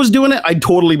Pornhub was doing it, I'd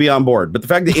totally be on board. But the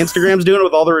fact that Instagram's doing it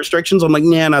with all the restrictions, I'm like,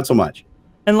 nah, not so much.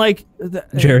 And like,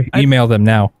 Jerry, email them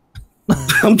now.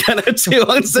 I'm gonna too.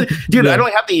 Dude, I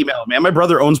don't have to email him, man. My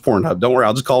brother owns Pornhub. Don't worry,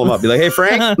 I'll just call him up. Be like, hey,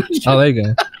 Frank. Oh, there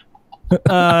you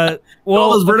go.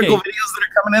 All those vertical videos that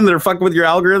are coming in that are fucking with your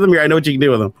algorithm, I know what you can do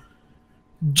with them.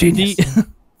 Genius.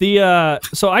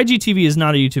 So IGTV is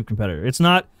not a YouTube competitor. It's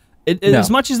not. As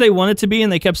much as they want it to be,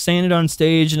 and they kept saying it on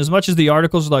stage, and as much as the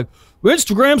articles are like,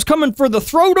 Instagram's coming for the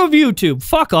throat of YouTube.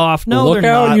 Fuck off. No, Look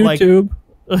they're out, not. YouTube.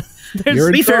 Like,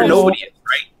 to be fair, nobody is,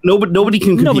 right? Nobody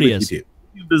can compete with YouTube.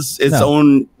 YouTube is its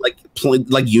own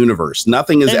like universe.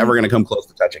 Nothing is ever going to come close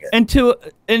to touching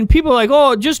it. And people are like,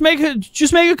 oh, just make a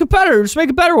competitor. Just make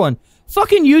a better one.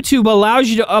 Fucking YouTube allows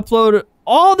you to upload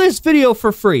all this video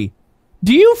for free.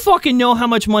 Do you fucking know how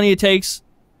much money it takes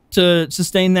to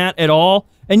sustain that at all?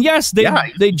 And yes,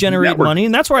 they generate money,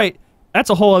 and that's right. That's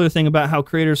a whole other thing about how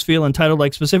creators feel entitled,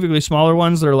 like specifically smaller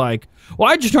ones. They're like, well,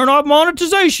 I just turn off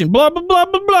monetization, blah, blah, blah,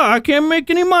 blah, blah. I can't make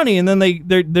any money. And then they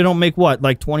don't make what,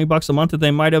 like $20 a month that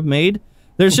they might have made?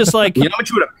 There's just like... You know what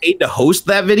you would have paid to host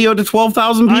that video to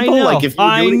 12,000 people? I know, like if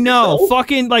I know.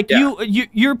 Fucking, like,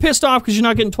 you're pissed off because you're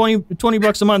not getting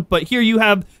 $20 a month, but here you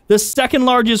have the second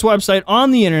largest website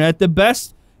on the internet, the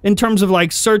best in terms of,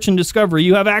 like, search and discovery.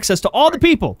 You have access to all the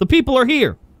people. The people are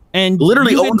here. And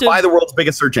literally owned by the world's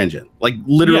biggest search engine. Like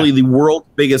literally the world's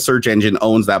biggest search engine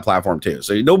owns that platform too.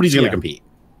 So nobody's going to compete.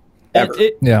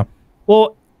 Ever.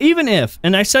 Well, even if,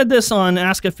 and I said this on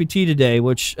Ask FPT today,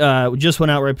 which just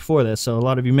went out right before this, so a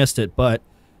lot of you missed it, but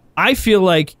I feel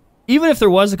like even if there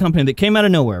was a company that came out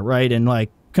of nowhere, right, and like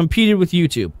competed with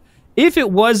YouTube, if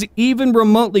it was even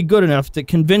remotely good enough to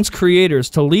convince creators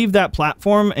to leave that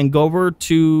platform and go over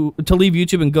to leave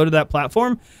YouTube and go to that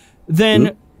platform,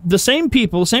 then the same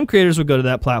people, the same creators would go to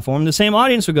that platform, the same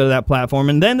audience would go to that platform,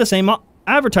 and then the same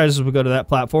advertisers would go to that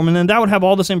platform, and then that would have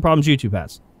all the same problems YouTube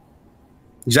has.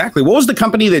 Exactly. What was the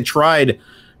company that tried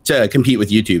to compete with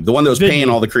YouTube? The one that was paying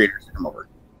all the creators to come over.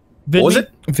 What was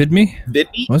it? VidMe?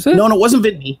 VidMe? Was it? No, it wasn't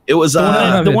VidMe. It was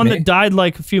the one that died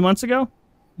like a few months ago?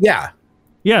 Yeah.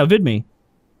 Yeah, VidMe.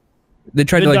 They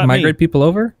tried to like migrate people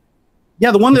over?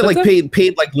 Yeah, the one that like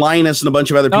paid like Linus and a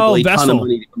bunch of other people a ton of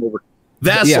money to come over.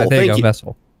 Vessel. Yeah, there you go,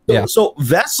 Vessel. So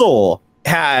Vessel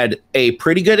had a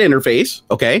pretty good interface,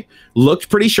 okay? Looked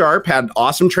pretty sharp, had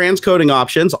awesome transcoding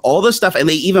options, all this stuff, and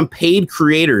they even paid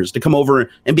creators to come over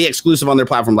and be exclusive on their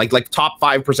platform, like top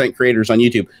 5% creators on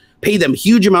YouTube. Paid them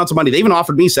huge amounts of money. They even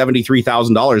offered me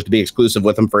 $73,000 to be exclusive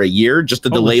with them for a year just to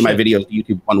delay my videos to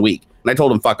YouTube 1 week. And I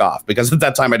told them fuck off because at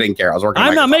that time I didn't care. I was working.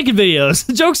 I'm not making videos.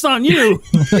 The joke's on you.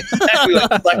 Exactly.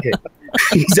 Like,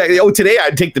 exactly. Oh, today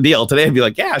I'd take the deal. Today I'd be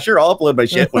like, yeah, sure, I'll upload my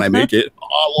shit when I make it.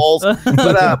 Oh, lols.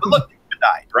 But look, they even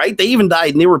died, right? They even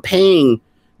died, and they were paying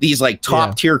these like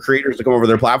top tier creators to come over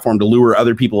their platform to lure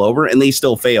other people over, and they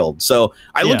still failed. So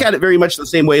I look at it very much the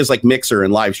same way as like Mixer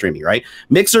and live streaming, right?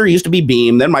 Mixer used to be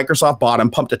Beam, then Microsoft bought them,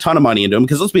 pumped a ton of money into them,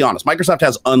 because let's be honest, Microsoft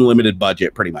has unlimited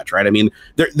budget pretty much, right? I mean,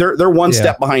 they're one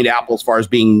step behind Apple as far as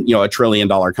being, you know, $1 trillion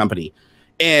company.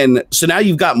 And so now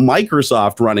you've got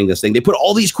Microsoft running this thing. They put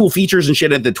all these cool features and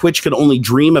shit that Twitch could only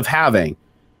dream of having.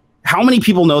 How many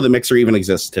people know that Mixer even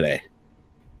exists today?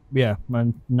 Yeah,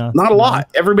 not a lot.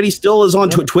 Everybody still is on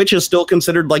Twitch. Twitch is still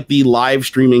considered like the live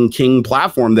streaming king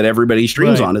platform that everybody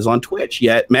streams on is on Twitch.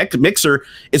 Yet Mixer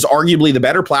is arguably the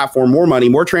better platform, more money,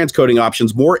 more transcoding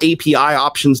options, more API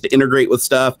options to integrate with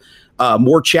stuff,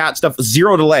 more chat stuff,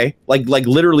 zero delay. Like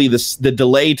literally the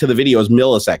delay to the video is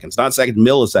milliseconds, not seconds,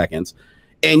 milliseconds.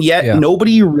 And yet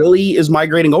nobody really is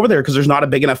migrating over there because there's not a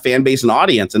big enough fan base and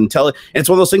audience. And it's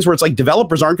one of those things where it's like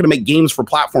developers aren't going to make games for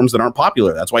platforms that aren't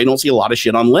popular. That's why you don't see a lot of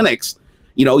shit on Linux.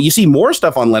 You know, you see more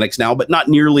stuff on Linux now, but not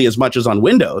nearly as much as on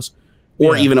Windows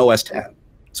or even OS X.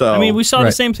 So I mean, we saw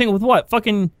the same thing with what?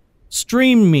 Fucking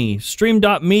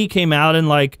Stream.me came out and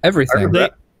like everything.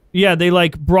 They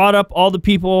like brought up all the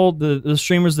people, the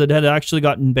streamers that had actually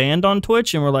gotten banned on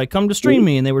Twitch and were like, come to Stream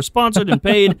Me, and they were sponsored and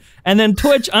paid, and then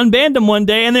Twitch unbanned them one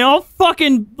day and they all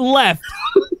fucking left.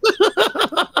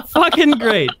 Fucking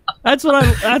great. That's what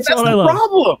I love.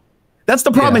 Problem. That's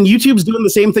the problem. And YouTube's doing the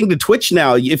same thing to Twitch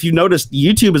now. If you noticed,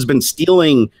 YouTube has been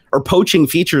stealing or poaching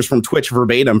features from Twitch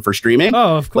verbatim for streaming.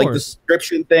 Oh, of course. Like the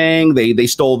subscription thing. They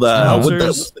stole what's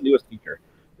the newest feature?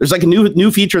 There's like a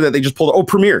new feature that they just pulled. Oh,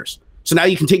 premieres. So now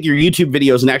you can take your YouTube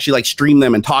videos and actually like stream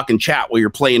them and talk and chat while you're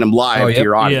playing them live to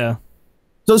your audience.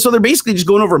 So they're basically just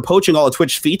going over and poaching all the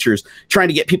Twitch features, trying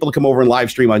to get people to come over and live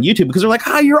stream on YouTube because they're like,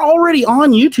 you're already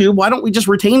on YouTube. Why don't we just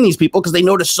retain these people? Because they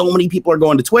notice so many people are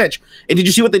going to Twitch. And did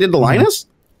you see what they did to Linus?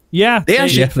 Yeah. They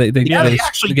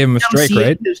actually gave him a strike,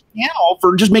 right? His channel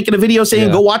for just making a video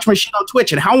saying, go watch my shit on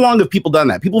Twitch. And how long have people done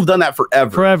that? People have done that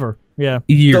forever. Forever. Yeah.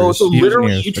 Years. So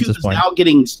literally YouTube is now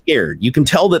getting scared. You can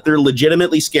tell that they're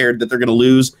legitimately scared that they're going to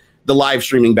lose the live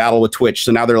streaming battle with Twitch.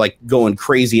 So now they're like going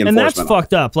crazy. And that's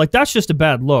fucked up. Like that's just a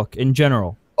bad look in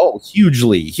general. Oh,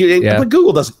 hugely. But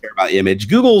Google doesn't care about image.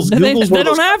 Google's they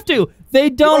don't have to. They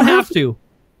don't have to.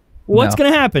 What's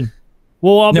going to happen?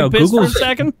 We'll all be pissed for a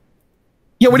second.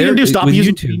 Yeah, what are you going to do? Stop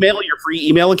using email, your free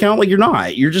email account? Like, you're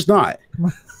not. You're just not.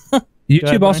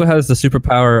 YouTube also has the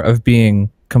superpower of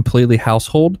being completely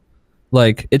household.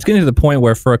 Like, it's getting to the point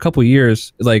where for a couple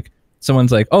years, like,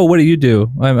 someone's like, oh, what do you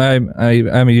do? I'm a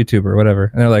YouTuber or whatever.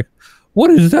 And they're like,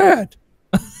 what is that?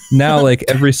 Now, like,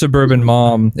 every suburban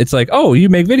mom, it's like, oh, you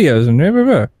make videos. And blah, blah,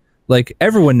 blah. Like,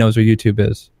 everyone knows what YouTube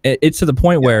is. It's to the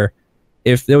point where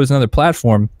if there was another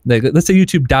platform, like let's say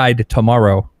YouTube died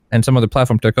tomorrow and some other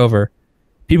platform took over,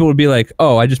 people would be like,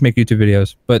 oh, I just make YouTube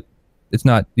videos, but it's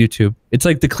not YouTube. It's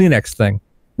like the Kleenex thing.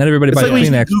 Not everybody buys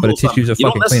Kleenex, but a tissue's a fucking Kleenex.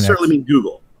 You don't necessarily mean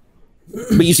Google.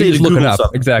 But you say just look it up.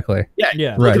 Something. Exactly.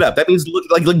 Yeah. Look it up. That means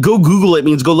like go Google it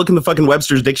means go look in the fucking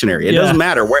Webster's dictionary. It doesn't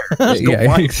matter where.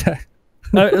 Exactly.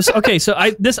 Okay, so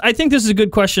I think this is a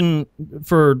good question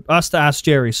for us to ask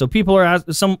Jerry. So people are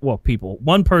asking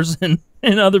one person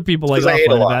and other people like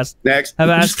have asked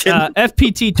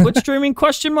FPT Twitch streaming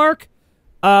question mark.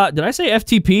 Did I say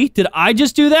FTP? Did I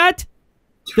just do that?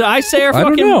 Did I say our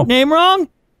fucking name wrong?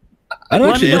 I don't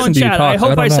actually listen to you talk. I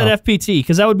hope I said FPT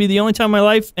because that would be the only time in my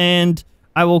life, and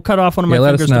I will cut off one of my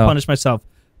fingers to punish myself.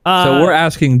 So we're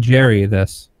asking Jerry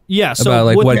this. Yeah. So about,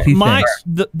 like, what he thinks.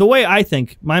 The way I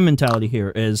think, my mentality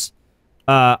here is,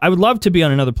 I would love to be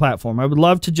on another platform. I would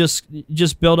love to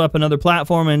just build up another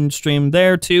platform and stream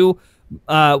there too.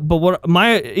 But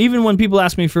even when people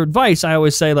ask me for advice, I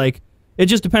always say like, it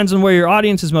just depends on where your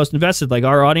audience is most invested. Like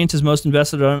our audience is most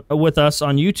invested with us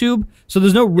on YouTube, so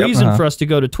there's no reason for us to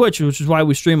go to Twitch, which is why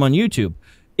we stream on YouTube.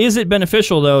 Is it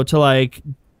beneficial though to like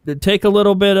take a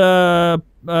little bit of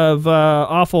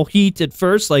awful heat at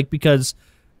first, like because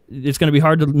it's going to be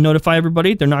hard to notify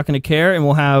everybody. They're not going to care, and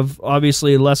we'll have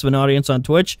obviously less of an audience on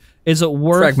Twitch. Is it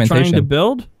worth trying to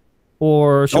build,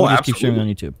 or should we just keep streaming on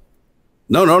YouTube?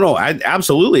 No.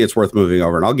 Absolutely, it's worth moving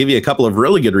over, and I'll give you a couple of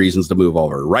really good reasons to move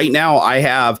over. Right now,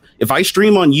 if I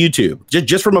stream on YouTube,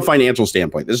 just from a financial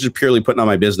standpoint, this is purely putting on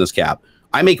my business cap.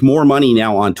 I make more money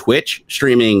now on Twitch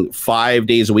streaming 5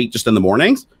 days a week, just in the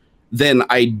mornings, than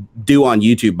I do on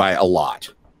YouTube by a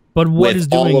lot. But what is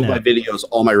doing all of my videos,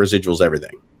 all my residuals,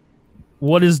 everything?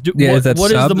 What is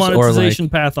the monetization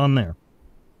path on there?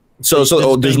 So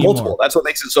there's multiple. That's what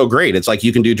makes it so great. It's like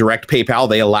you can do direct PayPal.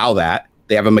 They allow that.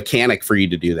 They have a mechanic for you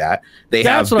to do that.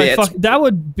 That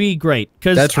would be great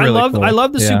because I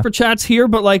love the super chats here,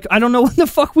 but like I don't know when the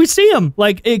fuck we see them.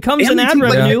 Like it comes in ad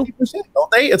revenue,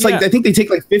 don't they? It's like I think they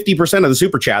take like 50% of the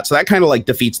super chat, so that kind of like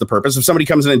defeats the purpose. If somebody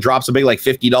comes in and drops a big like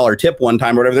 $50 tip one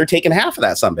time or whatever, they're taking half of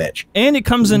that sumbitch. And it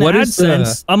comes in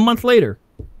AdSense a month later.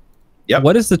 Yep.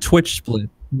 What is the Twitch split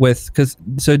with? Because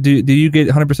do you get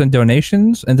 100%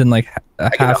 donations and then like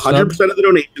half 100% of the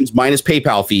donations minus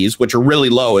PayPal fees, which are really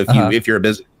low if you're a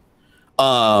business.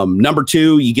 Number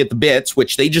two, you get the bits,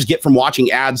 which they just get from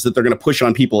watching ads that they're going to push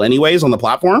on people anyways on the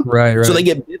platform. Right. So they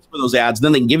get bits for those ads,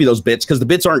 then they can give you those bits because the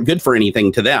bits aren't good for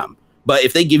anything to them. But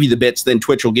if they give you the bits, then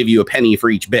Twitch will give you a penny for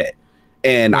each bit.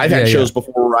 And I've had shows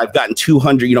before where I've gotten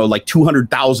 200, like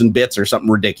 200,000 bits or something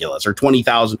ridiculous, or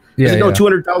 20,000.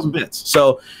 200,000 bits.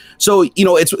 So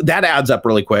it's that adds up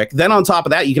really quick. Then on top of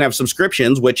that, you can have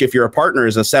subscriptions, which if you're a partner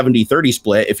is a 70-30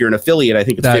 split. If you're an affiliate, I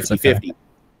think it's 50-50. Okay.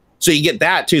 So you get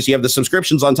that too. So you have the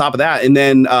subscriptions on top of that. And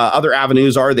then other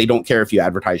avenues are they don't care if you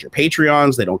advertise your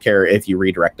Patreons. They don't care if you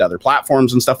redirect to other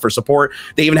platforms and stuff for support.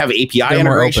 They even have API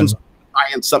integrations.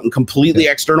 Something completely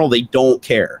external. They don't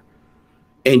care.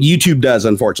 And YouTube does,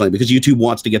 unfortunately, because YouTube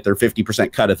wants to get their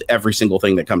 50% cut of every single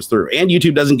thing that comes through. And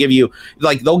YouTube doesn't give you,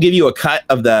 like, they'll give you a cut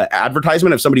of the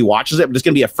advertisement if somebody watches it, but it's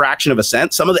going to be a fraction of a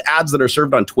cent. Some of the ads that are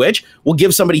served on Twitch will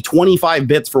give somebody 25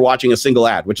 bits for watching a single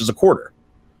ad, which is a quarter.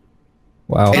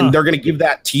 Wow. And they're going to give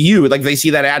that to you. Like, they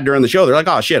see that ad during the show. They're like,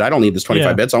 oh, shit, I don't need this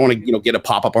 25 bits. I want to, get a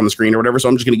pop-up on the screen or whatever. So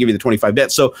I'm just going to give you the 25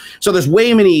 bits. So there's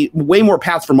way more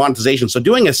paths for monetization. So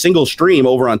doing a single stream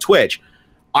over on Twitch,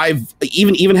 I've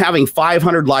even having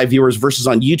 500 live viewers versus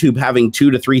on YouTube having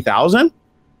 2,000 to 3,000.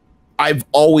 I've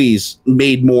always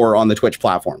made more on the Twitch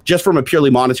platform just from a purely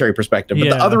monetary perspective. But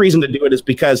the other reason to do it is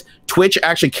because Twitch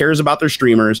actually cares about their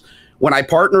streamers. When I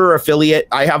partner or affiliate,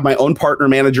 I have my own partner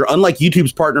manager, unlike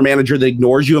YouTube's partner manager that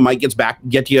ignores you and might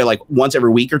get to you like once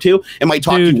every week or two and might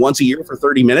talk to you once a year for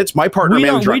 30 minutes. My partner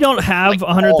manager. We don't have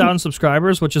 100,000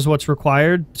 subscribers, which is what's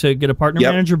required to get a partner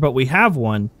manager, but we have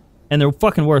one and they're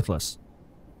fucking worthless.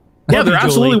 Yeah, they're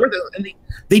absolutely worth it. And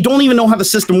they don't even know how the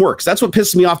system works. That's what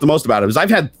pisses me off the most about it. Is I've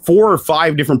had 4 or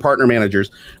 5 different partner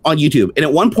managers on YouTube, and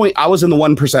at one point I was in the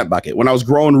 1% bucket when I was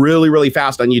growing really, really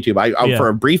fast on YouTube. For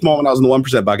a brief moment I was in the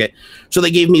 1% bucket. So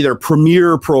they gave me their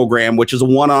Premier program, which is a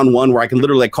one-on-one where I can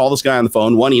literally call this guy on the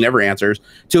phone. 1, he never answers.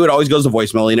 2, it always goes to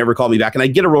voicemail. He never called me back, and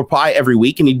I'd get a reply every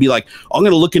week, and he'd be like, "I'm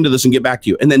going to look into this and get back to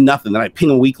you," and then nothing. Then I ping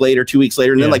a week later, 2 weeks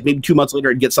later, and then like maybe 2 months later,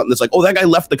 I'd get something that's like, "Oh, that guy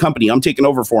left the company. I'm taking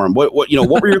over for him. What were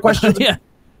your questions?"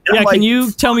 Yeah, can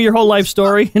you tell me your whole life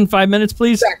story in 5 minutes,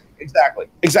 please?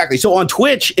 Exactly. So on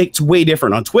Twitch, it's way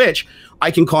different. On Twitch,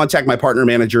 I can contact my partner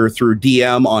manager through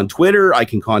DM on Twitter. I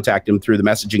can contact him through the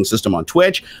messaging system on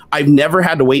Twitch. I've never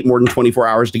had to wait more than 24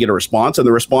 hours to get a response, and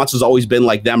the response has always been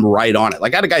like them right on it.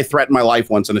 Like I had a guy threaten my life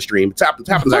once in a stream. It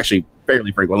happens actually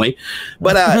fairly frequently.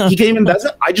 But he came and does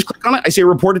it. I just click on it. I say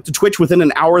report it to Twitch. Within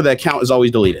an hour, the account is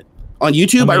always deleted. On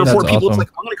YouTube, I report people. Awesome. It's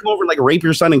like, I'm going to come over and like rape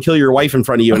your son and kill your wife in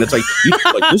front of you. And it's like,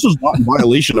 this is not in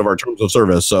violation of our terms of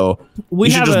service. So we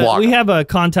have a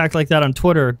contact like that on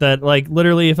Twitter that like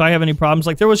literally if I have any problems,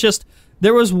 like there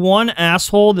was one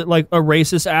asshole that like a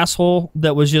racist asshole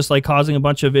that was just like causing a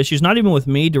bunch of issues, not even with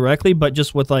me directly, but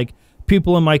just with like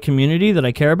people in my community that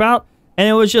I care about. And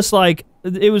it was just like,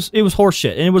 it was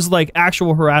horseshit. And it was like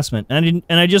actual harassment. And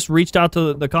I just reached out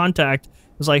to the contact.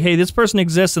 Was like, hey, this person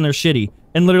exists and they're shitty.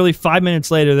 And literally 5 minutes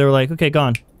later, they were like, okay,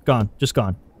 gone, just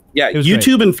gone. Yeah,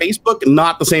 YouTube great. And Facebook,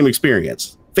 not the same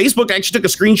experience. Facebook actually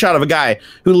took a screenshot of a guy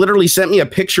who literally sent me a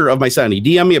picture of my son. He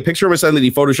DM'd me a picture of my son that he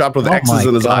photoshopped with X's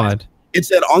in his eyes. It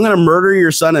said, I'm going to murder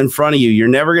your son in front of you. You're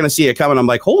never going to see it coming. I'm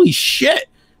like, holy shit.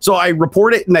 So I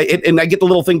report it, and I get the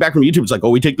little thing back from YouTube. It's like,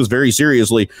 oh, we take this very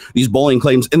seriously, these bullying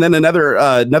claims. And then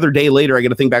another day later, I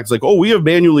get a thing back. It's like, oh, we have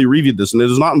manually reviewed this, and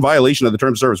it is not in violation of the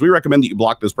terms of service. We recommend that you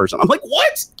block this person. I'm like,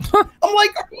 what? I'm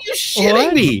like, are you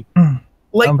shitting me?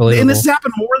 Like, and this has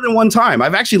happened more than one time.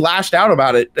 I've actually lashed out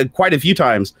about it quite a few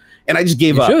times, and I just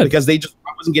gave up because I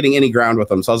wasn't getting any ground with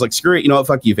them. So I was like, screw it. You know what?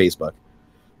 Fuck you, Facebook.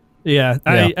 Yeah.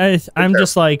 I'm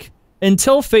just like,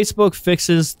 until Facebook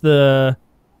fixes the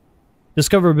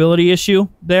discoverability issue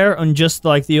there and just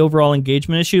like the overall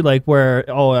engagement issue, like where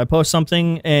I post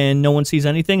something and no one sees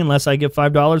anything unless I give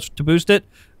 $5 to boost it,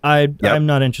 I'm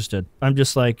not interested. I'm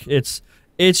just like it's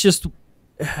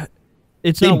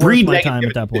not worth my time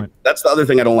at that point. That's the other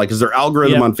thing I don't like is their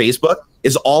algorithm on Facebook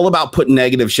is all about putting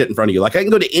negative shit in front of you. Like I can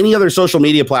go to any other social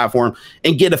media platform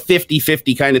and get a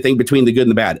 50-50 kind of thing between the good and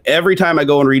the bad. Every time I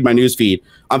go and read my news feed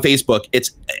on Facebook,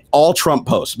 it's all Trump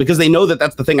posts because they know that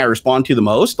that's the thing I respond to the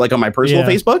most, like on my personal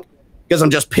Facebook, because I'm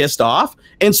just pissed off.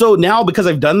 And so now because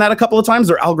I've done that a couple of times,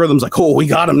 their algorithm's like, oh, we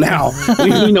got him now.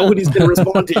 we know what he's going to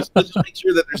respond to. So let's just make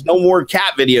sure that there's no more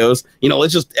cat videos. You know,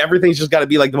 everything's just got to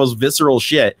be like the most visceral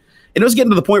shit. And it was getting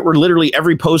to the point where literally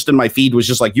every post in my feed was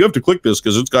just like, you have to click this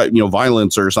because it's got,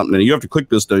 violence or something. And you have to click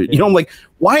this to, I'm like,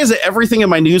 why is it everything in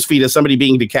my news feed is somebody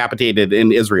being decapitated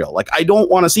in Israel? Like, I don't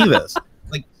want to see this.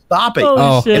 Like, stop it.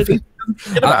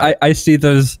 I see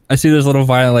those little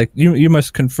violent, like, you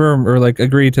must confirm or like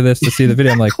agree to this to see the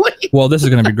video. I'm like, well, this is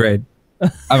going to be great.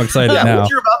 I'm excited now. What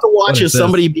you're about to watch is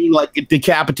somebody being like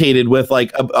decapitated with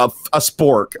like a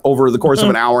spork over the course of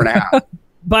an hour and a half.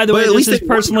 By the way, this is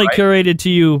personally curated to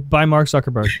you by Mark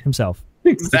Zuckerberg himself.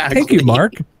 Exactly. Thank you,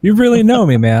 Mark. You really know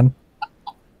me, man.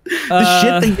 The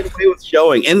shit they get away with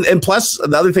showing. And plus,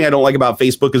 the other thing I don't like about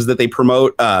Facebook is that they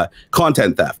promote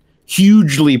content theft.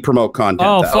 Hugely promote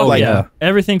content theft. Oh, like, yeah.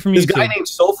 Everything from this YouTube. guy named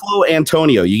SoFlo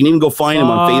Antonio. You can even go find him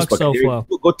on Facebook.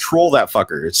 Go troll that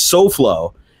fucker. It's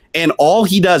SoFlo. And all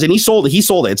he does, and he sold it.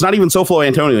 It's not even SoFlo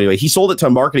Antonio anyway. He sold it to a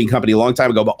marketing company a long time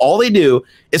ago. But all they do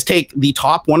is take the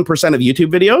top 1% of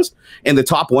YouTube videos and the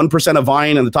top 1% of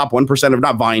Vine and the top 1% of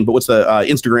not Vine, but what's the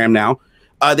Instagram now?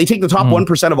 They take the top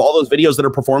 1% of all those videos that are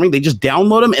performing. They just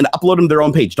download them and upload them to their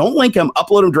own page. Don't link them,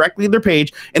 upload them directly to their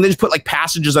page, and then just put like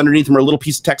passages underneath them or a little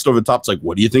piece of text over the top. It's like,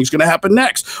 what do you think is going to happen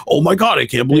next? Oh my God, I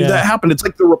can't believe that happened. It's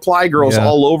like the reply girls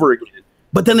all over again.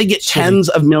 But then they get tens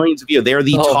of millions of views. They're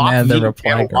the top video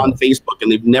channel on Facebook,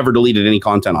 and they've never deleted any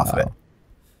content off of it.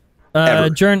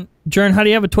 Jern, how do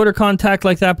you have a Twitter contact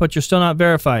like that, but you're still not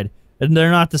verified? And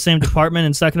they're not the same department.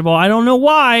 And second of all, I don't know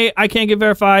why I can't get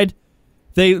verified.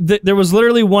 There was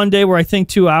literally one day where I think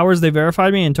 2 hours they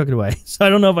verified me and took it away. So I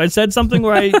don't know if I said something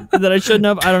that I shouldn't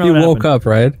have. I don't know. You woke up,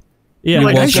 right? Yeah.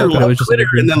 Like, I sure love Twitter.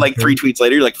 And then like 3 tweets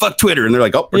later, you're like, fuck Twitter. And they're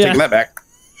like, oh, we're taking that back.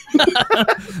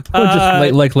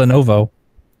 Just like Lenovo.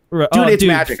 Dude, it's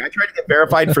magic. I tried to get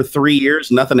verified for 3 years.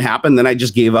 Nothing happened. Then I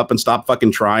just gave up and stopped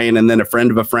fucking trying. And then a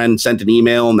friend of a friend sent an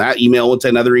email, and that email went to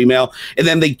another email. And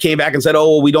then they came back and said,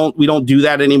 oh, we don't do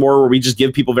that anymore, where we just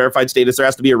give people verified status. There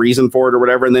has to be a reason for it or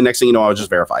whatever. And then next thing you know, I was just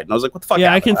verified. And I was like, what the fuck?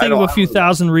 Yeah, I can think of a few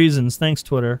thousand reasons. Thanks,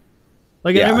 Twitter.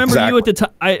 Like, I remember you at the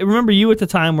time. I remember you at the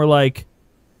time were like,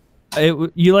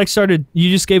 you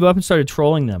just gave up and started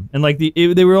trolling them. And like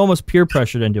they were almost peer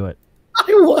pressured into it.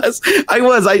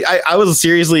 I was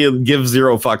seriously in give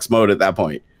zero fucks mode at that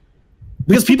point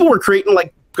because people were creating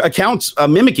like accounts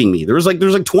mimicking me. There's like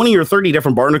 20 or 30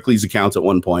 different Barnacules accounts at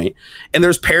one point, and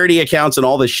there's parody accounts and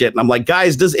all this shit. And I'm like,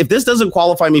 guys, if this doesn't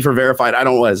qualify me for verified, I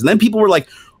don't know what is. And then people were like,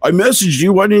 I messaged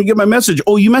you. Why didn't you get my message?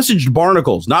 Oh, you messaged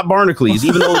Barnacles, not Barnacules,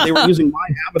 even though they were using my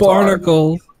avatar.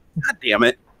 Barnacles. God damn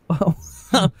it.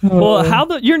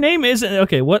 Well, your name isn't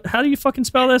okay. How do you fucking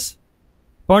spell this?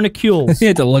 Barnacules. You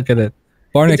had to look at it.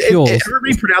 Barnacules.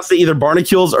 Everybody pronounced it either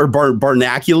Barnacules or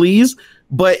Barnacules,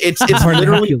 but it's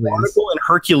literally Barnacle and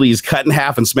Hercules cut in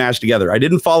half and smashed together. I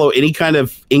didn't follow any kind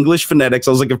of English phonetics.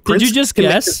 I was like, if Prince Did you just can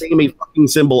make guess? the same fucking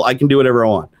symbol, I can do whatever I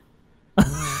want.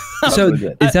 So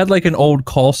is that like an old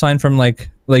call sign from like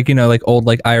you know, like old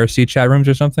like IRC chat rooms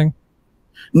or something?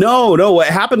 No. What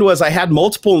happened was I had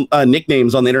multiple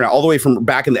nicknames on the internet, all the way from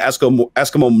back in the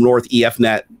Eskimo North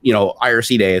EFNet, you know,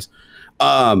 IRC days.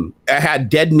 I had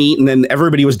Dead Meat, and then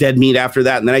everybody was Dead Meat after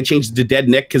that. And then I changed it to Dead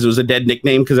Nick because it was a dead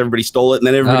nickname because everybody stole it. And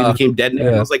then everybody became Dead Nick. Yeah.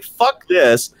 And I was like, fuck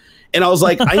this. And I was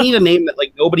like, I need a name that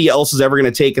like nobody else is ever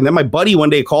going to take. And then my buddy one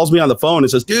day calls me on the phone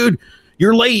and says, dude,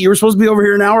 you're late. You were supposed to be over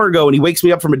here an hour ago. And he wakes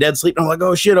me up from a dead sleep. And I'm like,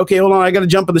 oh shit. Okay, hold on. I got to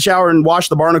jump in the shower and wash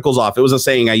the barnacles off. It was a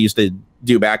saying I used to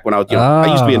do back when I was, you know, I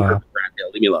used to be in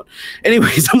leave me alone.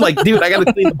 Anyways, I'm like, dude, I got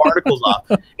to clean the barnacles off.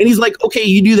 And he's like, okay,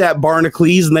 you do that,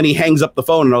 Barnacules. And then he hangs up the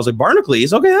phone. And I was like,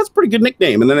 Barnacules? Okay, that's a pretty good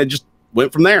nickname. And then I just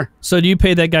went from there. So do you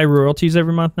pay that guy royalties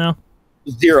every month now?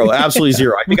 Zero, absolutely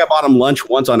zero. I think I bought him lunch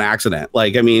once on accident.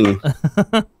 Like, I mean,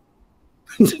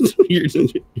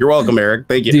 you're welcome, Eric.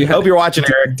 Thank you. Hope you're watching,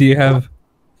 Eric. Do you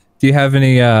have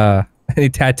any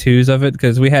tattoos of it?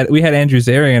 Because we had Andrew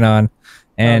Zarian on,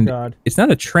 and it's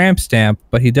not a tramp stamp,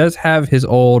 but he does have his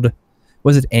old.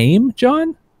 Was it AIM,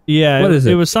 John? Yeah, what is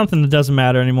it? It was something that doesn't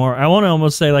matter anymore. I want to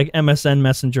almost say like MSN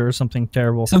Messenger or something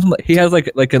terrible. Something like, he has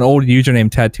like an old username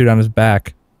tattooed on his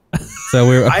back. So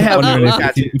we're wondering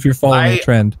if you're following the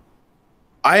trend.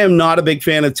 I am not a big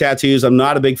fan of tattoos. I'm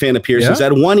not a big fan of piercings. Yeah? I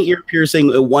had one ear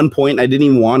piercing at one point. I didn't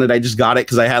even want it. I just got it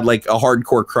because I had like a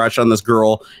hardcore crush on this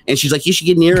girl, and she's like, "You should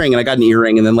get an earring." And I got an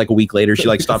earring, and then like a week later, she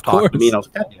like stopped talking to me, and I was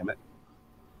like, "God damn it."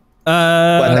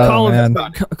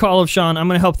 Call of Sean. I'm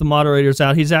going to help the moderators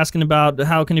out. He's asking about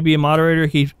how can he be a moderator.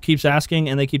 He keeps asking,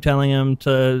 and they keep telling him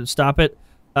to stop it.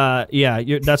 Yeah,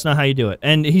 that's not how you do it.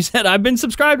 And he said, "I've been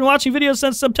subscribed and watching videos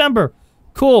since September."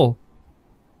 Cool.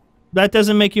 That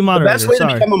doesn't make you moderator. The best way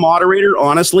to become a moderator,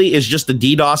 honestly, is just to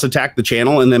DDoS attack the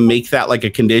channel and then make that like a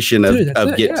condition of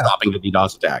stopping the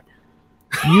DDoS attack.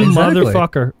 You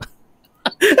motherfucker.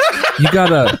 You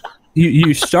gotta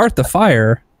you start the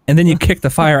fire and then you kick the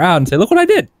fire out and say, "Look what I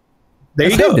did." There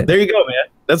you go. There you go, man.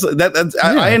 That's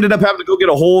I ended up having to go get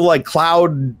a whole like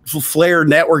cloud flare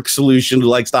network solution to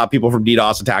like stop people from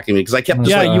DDoS attacking me because I kept.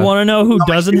 You want to know who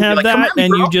doesn't have that,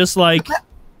 and you just like.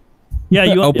 Yeah,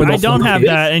 I don't have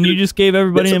that, and you just gave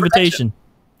everybody an invitation.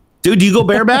 Dude, do you go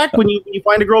bareback when you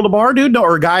find a girl at a bar, dude? No,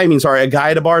 or a guy? I mean, sorry, a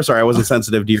guy at a bar. Sorry, I wasn't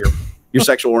sensitive to your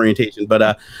sexual orientation,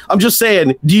 but I'm just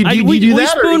saying. Do you do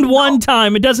that? We spooned one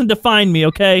time. It doesn't define me,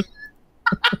 okay?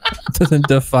 It doesn't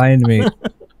define me.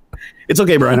 It's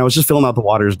okay, Brian. I was just filling out the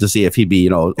waters to see if he'd be,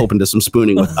 open to some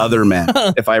spooning with other men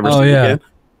if I ever see him again.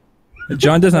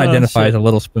 John doesn't identify as a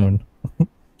little spoon.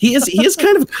 He is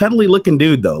kind of a cuddly looking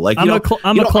dude though. Like I'm a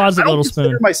closet little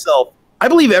spoon. Myself, I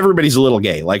believe everybody's a little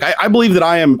gay. Like I believe that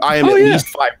I am at least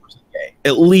 5% gay.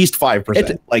 At least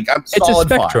 5%. Like I'm solid.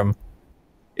 It's a spectrum. 5.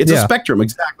 It's a spectrum,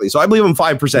 exactly. So I believe I'm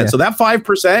 5%. Yeah. So that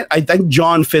 5%, I think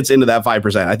John fits into that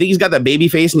 5%. I think he's got that baby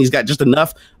face and he's got just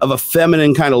enough of a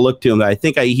feminine kind of look to him that I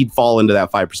think he'd fall into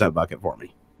that 5% bucket for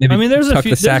me. Maybe I mean, there's a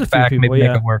few back, people. Maybe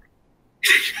make it work.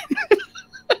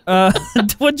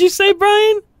 What'd you say,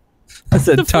 Brian? I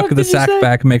said, tuck the sack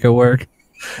back, make it work.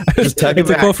 Just tuck it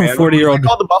back, a quote from 40-year-old.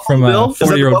 From Bill? Is that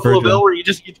the Buffalo Bill where you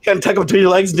kind of tuck up between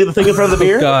your legs and do the thing in front of the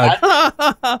mirror? God.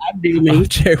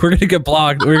 Jay, we're going to get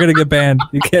blocked. We're going to get banned.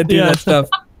 You can't do that stuff.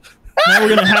 Now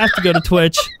we're going to have to go to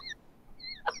Twitch.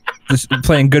 Just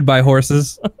playing Goodbye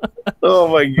Horses. Oh,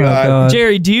 my God.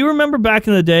 Jerry, do you remember back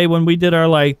in the day when we did our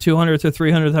like 200th or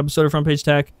 300th episode of Front Page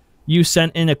Tech, you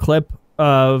sent in a clip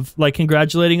of like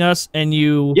congratulating us and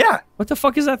you what the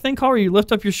fuck is that thing called where you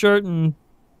lift up your shirt and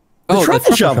the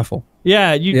truffle shuffle.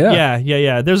 Yeah,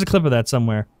 there's a clip of that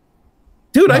somewhere.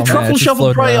 Dude, I truffle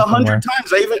shuffled probably 100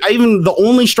 times. I even the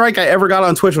only strike I ever got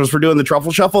on Twitch was for doing the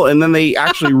truffle shuffle, and then they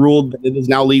actually ruled that it is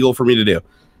now legal for me to do.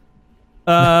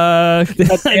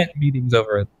 Meetings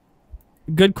over it.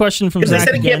 Good question from Zach. They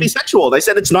said it can't be sexual. They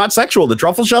said it's not sexual. The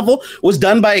truffle shuffle was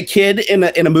done by a kid in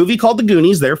a movie called The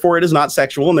Goonies. Therefore, it is not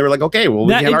sexual. And they were like, okay, well,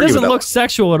 we can't argue with that. It doesn't look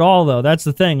sexual at all, though. That's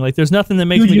the thing. Like, there's nothing that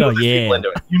makes me go, yeah.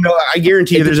 I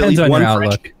guarantee you, there's at least one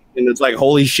French, and it's like,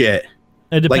 holy shit.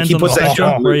 It depends on the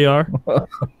spectrum where you are.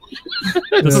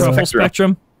 The truffle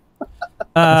spectrum.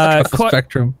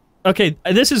 Spectrum. Okay,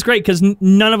 this is great because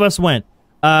none of us went.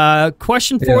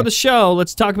 Question for the show.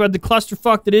 Let's talk about the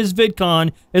clusterfuck that is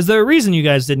VidCon. Is there a reason you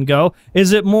guys didn't go?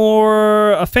 Is it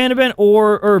more a fan event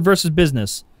or versus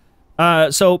business?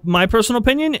 So my personal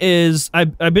opinion is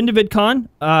I've been to VidCon.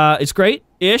 It's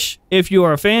great-ish. If you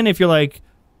are a fan, if you're like,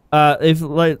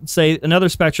 let's say another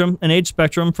spectrum, an age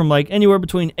spectrum from like anywhere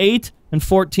between 8 and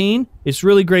 14, it's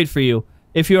really great for you.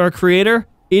 if you are a creator,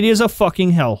 it is a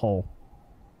fucking hellhole.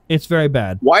 It's very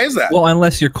bad. Why is that? Well,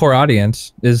 unless your core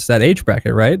audience is that age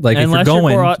bracket, right? Like Unless if you're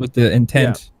your going with the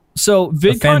intent. Yeah. So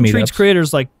VidCon treats meetups.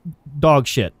 creators like dog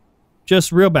shit,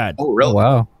 just real bad. Oh, really? Oh,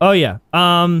 wow. Oh yeah.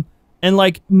 And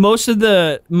like most of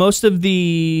the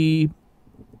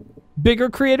bigger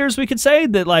creators, we could say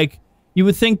that like you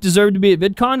would think deserve to be at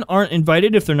VidCon aren't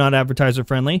invited if they're not advertiser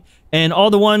friendly. And all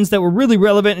the ones that were really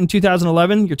relevant in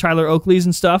 2011, your Tyler Oakleys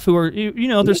and stuff, who are you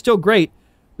know they're still great.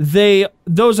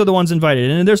 Those are the ones invited,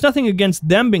 and there's nothing against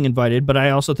them being invited. But I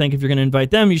also think if you're going to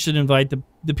invite them, you should invite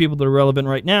the people that are relevant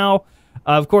right now.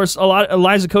 Of course,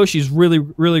 Eliza Koshy's really,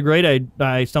 really great.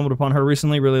 I stumbled upon her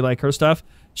recently. Really like her stuff.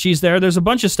 She's there. There's a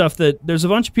bunch of stuff there's a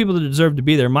bunch of people that deserve to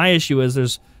be there. My issue is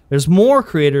there's more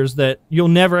creators that you'll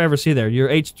never ever see there. Your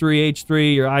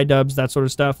H3, your iDubbbz, that sort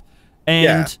of stuff.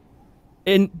 And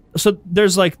so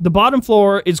there's like the bottom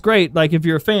floor is great. Like if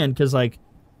you're a fan, because like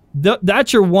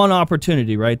that's your one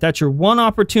opportunity, right? That's your one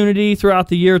opportunity throughout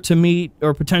the year to meet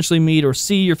or potentially meet or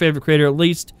see your favorite creator at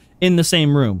least in the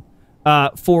same room.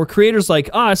 For creators like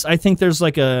us, I think there's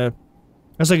like a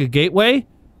gateway.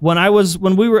 When I went to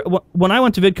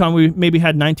VidCon, we maybe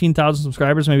had 19,000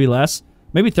 subscribers, maybe less,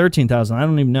 maybe 13,000. I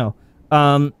don't even know.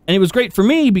 And it was great for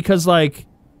me because like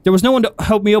there was no one to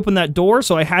help me open that door,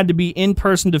 so I had to be in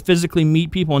person to physically meet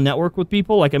people and network with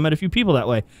people. Like I met a few people that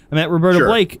way. I met Roberta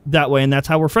Blake that way, and that's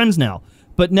how we're friends now.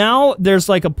 But now there's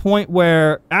like a point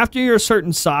where after you're a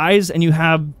certain size and you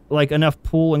have like enough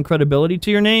pull and credibility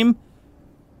to your name,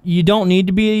 you don't need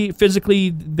to be physically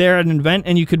there at an event,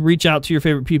 and you could reach out to your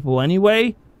favorite people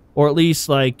anyway, or at least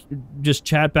like just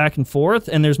chat back and forth,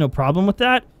 and there's no problem with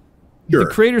that. Sure.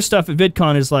 The creator stuff at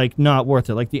VidCon is like not worth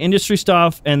it. Like the industry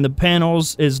stuff and the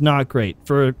panels is not great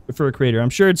for a creator. I'm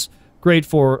sure it's great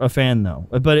for a fan though,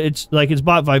 but it's like it's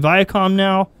bought by Viacom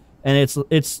now, and it's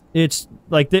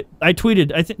like I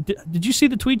tweeted. I think did you see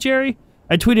the tweet, Jerry?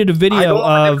 I tweeted a video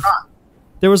of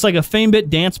there was like a Famebit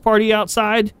dance party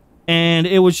outside. And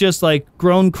it was just like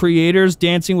grown creators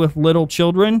dancing with little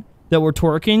children that were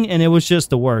twerking, and it was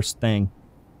just the worst thing.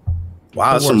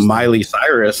 Wow, that's some Miley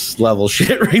Cyrus level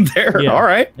shit right there. Yeah, all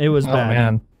right. It was bad.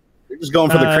 Man. You're just going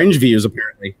for the cringe views,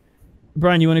 apparently.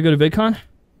 Brian, you want to go to VidCon?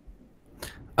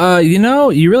 You know,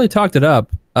 you really talked it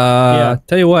up.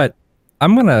 Tell you what,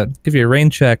 I'm going to give you a rain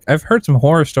check. I've heard some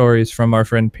horror stories from our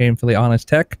friend Painfully Honest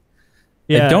Tech.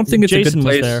 Yeah, I don't think it's Jason a good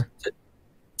place. Was there.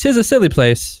 Tis a silly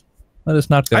place. Let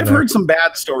us not go I've there. heard some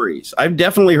bad stories. I've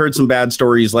definitely heard some bad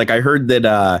stories. Like I heard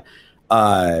that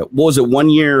what was it,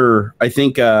 one year I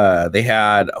think they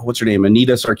had, what's her name,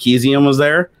 Anita Sarkeesian was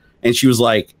there, and she was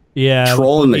like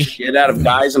trolling the shit out of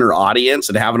guys in her audience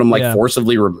and having them like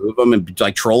forcibly remove them and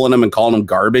like trolling them and calling them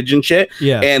garbage and shit.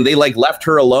 And they like left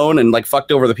her alone and like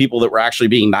fucked over the people that were actually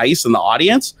being nice in the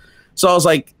audience. So I was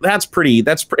like, that's pretty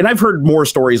and I've heard more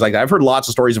stories like that. I've heard lots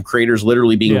of stories of creators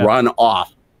literally being run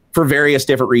off for various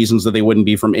different reasons that they wouldn't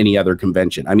be from any other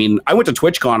convention. I mean, I went to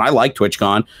TwitchCon. I like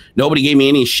TwitchCon. Nobody gave me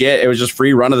any shit. It was just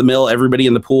free run of the mill, everybody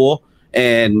in the pool.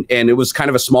 And it was kind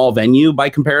of a small venue by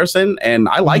comparison. And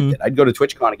I liked it. I'd go to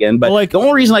TwitchCon again. But like, the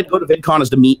only reason I'd go to VidCon is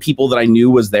to meet people that I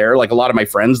knew was there. Like a lot of my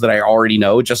friends that I already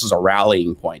know, just as a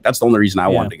rallying point. That's the only reason I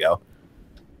wanted to go.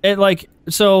 And like,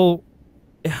 so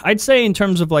I'd say in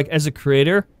terms of like, as a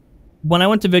creator, when I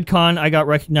went to VidCon, I got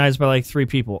recognized by like 3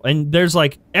 people. And there's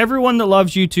like everyone that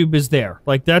loves YouTube is there.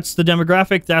 Like that's the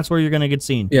demographic. That's where you're going to get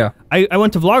seen. Yeah. I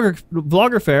went to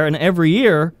Vlogger Fair, and every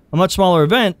year, a much smaller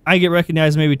event, I get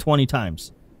recognized maybe 20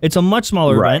 times. It's a much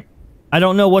smaller event. I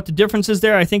don't know what the difference is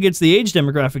there. I think it's the age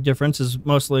demographic difference is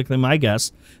most likely my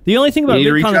guess. The only thing about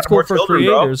VidCon that's cool for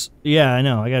creators. Bro. Yeah, I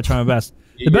know. I got to try my best.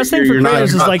 The best thing for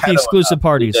creators is like the exclusive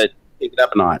parties. Take it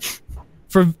up a notch.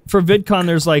 For VidCon,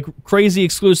 there's like crazy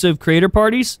exclusive creator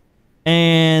parties,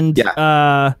 and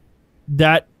that's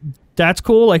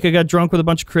cool. Like I got drunk with a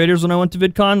bunch of creators when I went to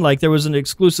VidCon. Like there was an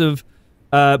exclusive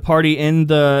party in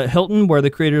the Hilton where the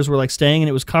creators were like staying, and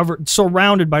it was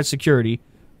surrounded by security.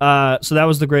 So that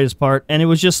was the greatest part, and it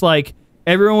was just like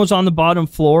everyone was on the bottom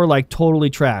floor, like totally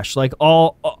trash. Like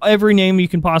every name you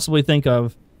can possibly think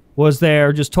of was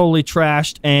there, just totally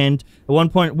trashed. And at one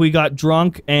point, we got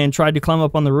drunk and tried to climb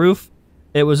up on the roof.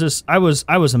 It was just, I was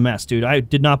a mess, dude. I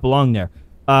did not belong there.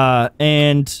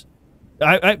 And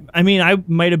I mean, I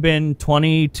might have been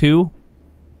 22,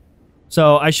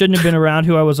 so I shouldn't have been around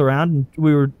who I was around. And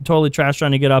we were totally trash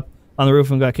trying to get up on the roof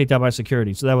and got kicked out by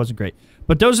security. So that wasn't great.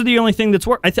 But those are the only thing that's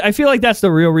worth. I feel like that's the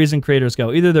real reason creators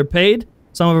go. Either they're paid,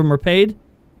 some of them are paid,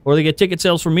 or they get ticket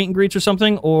sales for meet and greets or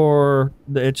something, or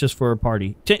it's just for a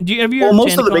party. Have you? Well,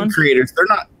 most of the big creators,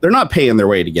 they're not paying their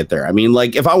way to get there. I mean,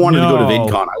 like if I wanted to go to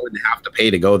VidCon, I wouldn't have to pay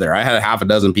to go there. I had half a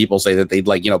dozen people say that they'd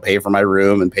like pay for my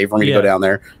room and pay for me to go down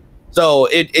there. So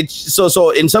so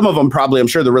in some of them probably, I'm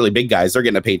sure the really big guys, they're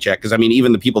getting a paycheck, because I mean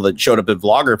even the people that showed up at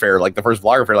Vlogger Fair, like the first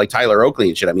Vlogger Fair, like Tyler Oakley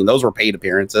and shit. I mean those were paid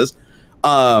appearances.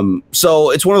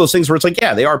 So it's one of those things where it's like,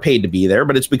 yeah, they are paid to be there,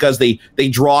 but it's because they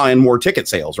draw in more ticket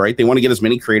sales, right? They want to get as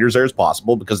many creators there as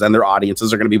possible, because then their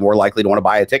audiences are going to be more likely to want to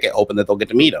buy a ticket, hoping that they'll get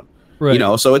to meet them. Right.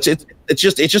 So it's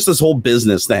just this whole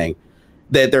business thing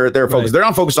that they're focused. Right. They're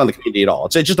not focused on the community at all.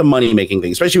 It's just a money making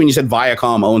thing, especially when you said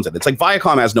Viacom owns it. It's like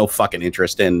Viacom has no fucking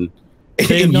interest in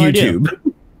YouTube.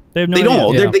 They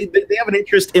don't. Yeah. They have an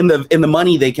interest in the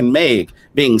money they can make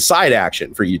being side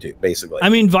action for YouTube, basically. I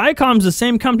mean, Viacom's the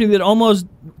same company that almost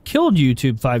killed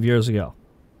YouTube 5 years ago.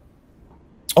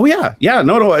 Oh yeah,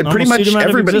 no. Pretty much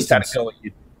everybody's had to kill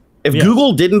YouTube. If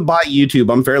Google didn't buy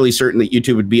YouTube, I'm fairly certain that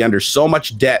YouTube would be under so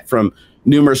much debt from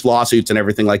numerous lawsuits and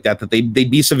everything like that they'd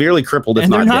be severely crippled. If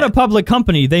and they're not dead. A public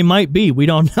company. They might be. We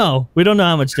don't know. We don't know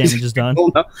how much damage is done.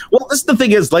 Well, this is the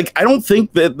thing is, like, I don't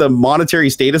think that the monetary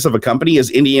status of a company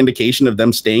is any indication of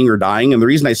them staying or dying. And the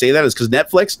reason I say that is because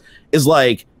Netflix is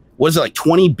like, what is it, like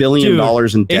 $20 billion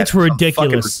in debt? It's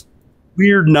ridiculous.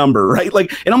 Weird number, right?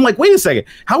 Like, and I'm like, wait a second,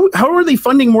 how are they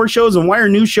funding more shows, and why are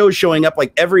new shows showing up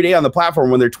like every day on the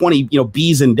platform when they're 20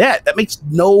 B's in debt? That makes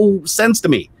no sense to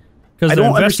me. Because the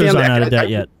investors aren't out of debt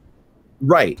yet.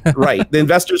 Right. The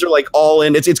investors are like all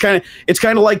in. It's kind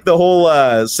of like the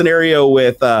whole scenario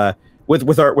with our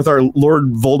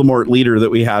Lord Voldemort leader that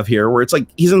we have here, where it's like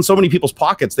he's in so many people's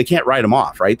pockets they can't write him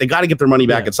off, right? They got to get their money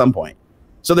back at some point.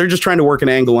 So they're just trying to work an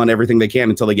angle on everything they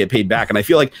can until they get paid back. And I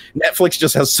feel like Netflix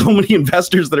just has so many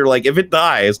investors that are like, if it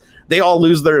dies, they all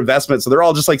lose their investment. So they're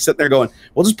all just like sitting there going,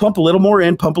 we'll just pump a little more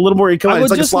in, Come on. I would it's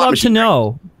like just love to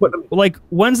know, like,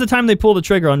 when's the time they pull the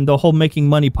trigger on the whole making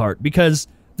money part? Because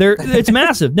it's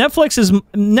massive.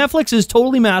 Netflix is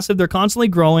totally massive. They're constantly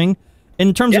growing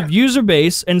in terms of user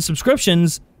base and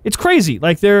subscriptions. It's crazy.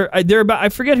 Like they're about, I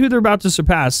forget who they're about to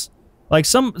surpass. Like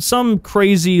some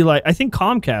crazy, like I think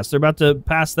Comcast, they're about to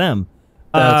pass them.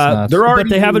 But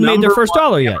they haven't made their first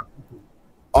dollar yet.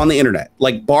 On the internet,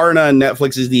 like Barna and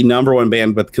Netflix is the #1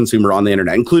 bandwidth consumer on the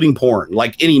internet, including porn.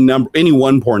 Like any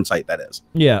one porn site that is.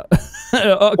 Yeah,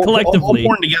 collectively, all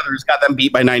porn together has got them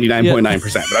beat by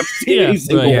 99.9%. But I'm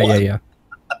seeing yeah.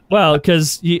 Well,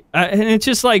 because and it's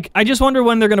just like I just wonder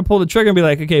when they're going to pull the trigger and be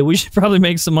like, okay, we should probably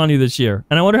make some money this year,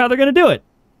 and I wonder how they're going to do it.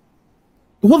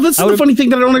 Well, that's the funny thing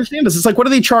that I don't understand is it's like, what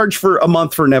do they charge for a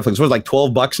month for Netflix? What, like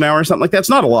 $12 now or something like that? It's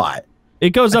not a lot.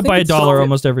 It goes up by $1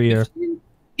 almost every year.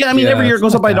 Yeah, I mean, every year it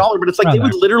goes up by $1, but it's like they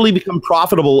would literally become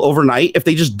profitable overnight if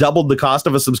they just doubled the cost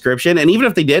of a subscription. And even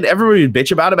if they did, everybody would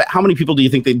bitch about it. But how many people do you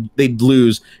think they'd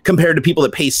lose compared to people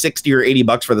that pay $60 or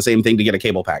 $80 for the same thing to get a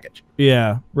cable package?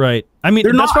 Yeah, right. I mean,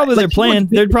 that's probably their plan.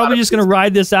 They're probably just going to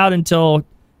ride this out until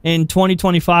in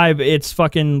 2025 it's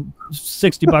fucking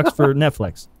 $60 for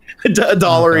Netflix.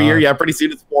 $1 a year, yeah. Pretty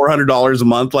soon it's $400 a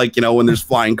month, like when there's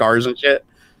flying cars and shit.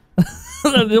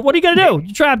 What are you gonna do?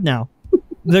 You're trapped now.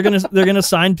 They're gonna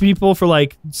sign people for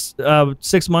like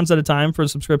 6 months at a time for a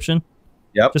subscription.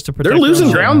 Yep. Just to protect. They're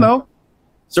losing ground though.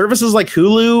 Services like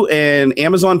Hulu and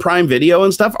Amazon Prime Video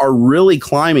and stuff are really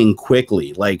climbing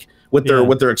quickly. Like with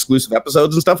their exclusive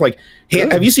episodes and stuff. Like,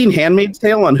 have you seen Handmaid's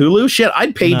Tale on Hulu? Shit,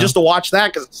 I'd pay just to watch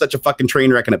that because it's such a fucking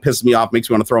train wreck and it pisses me off, makes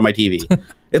me want to throw my TV.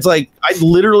 It's like I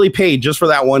literally paid just for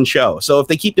that one show. So if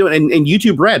they keep doing and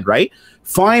YouTube Red, right?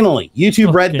 Finally,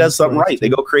 YouTube Red does something right. They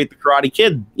go create the Karate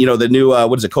Kid. The new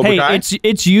what is it? Cobra Kai.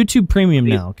 It's YouTube Premium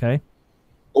now. Okay.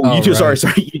 Oh, YouTube. Right.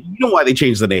 Sorry. You know why they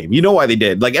changed the name. You know why they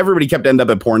did. Like everybody kept ending up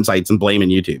at porn sites and blaming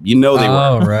YouTube. They were.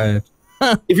 Oh, right.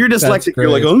 If you're dyslexic,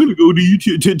 you're like, I'm going to go to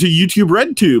YouTube to YouTube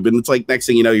RedTube, and it's like next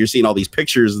thing you know, you're seeing all these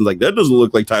pictures, and like that doesn't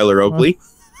look like Tyler Oakley.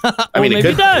 I mean, maybe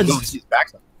it does.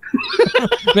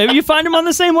 Maybe you find him on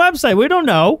the same website. We don't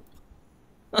know.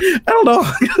 I don't know.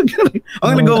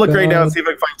 I'm going to go look right now and see if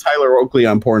I can find Tyler Oakley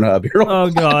on Pornhub. Oh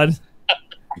God.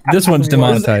 This one's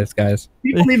demonetized, guys.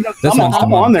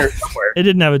 I'm on there somewhere. It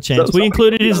didn't have a chance. We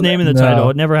included his name in the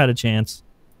title. It never had a chance.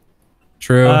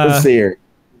 True. Let's see here.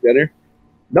 Better.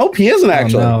 Nope, he isn't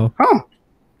actually. No. Huh.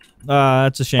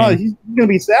 That's a shame. He's gonna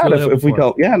be sad if we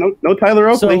don't. Yeah, no Tyler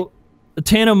Oakley. So,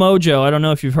 Tana Mojo, I don't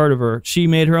know if you've heard of her. She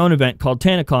made her own event called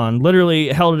TanaCon. Literally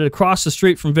held it across the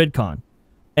street from VidCon,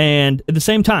 and at the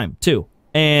same time too.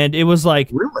 And it was like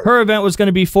her event was going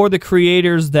to be for the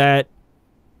creators that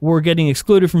were getting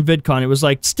excluded from VidCon. It was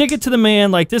like, stick it to the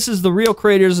man. Like, this is the real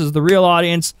creators, this is the real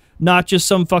audience, not just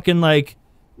some fucking like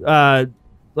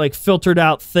like filtered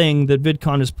out thing that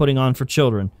VidCon is putting on for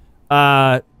children.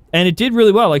 And it did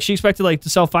really well. Like she expected like to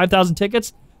sell 5,000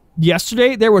 tickets.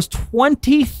 Yesterday there was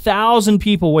 20,000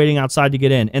 people waiting outside to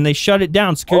get in, and they shut it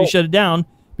down. Security shut it down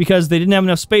because they didn't have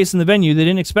enough space in the venue. They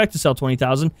didn't expect to sell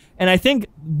 20,000, and I think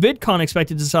VidCon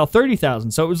expected to sell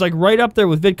 30,000. So it was like right up there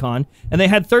with VidCon, and they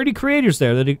had 30 creators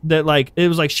there that like it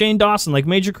was like Shane Dawson, like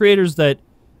major creators that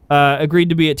agreed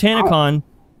to be at TanaCon,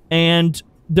 and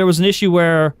there was an issue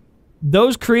where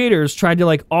those creators tried to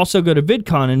like also go to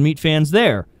VidCon and meet fans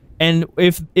there. And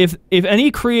if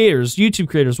any creators, YouTube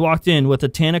creators, walked in with a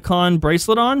TanaCon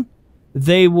bracelet on,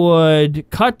 they would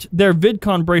cut their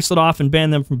VidCon bracelet off and ban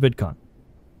them from VidCon.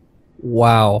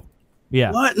 Wow.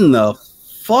 Yeah. What in the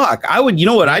fuck? I would, you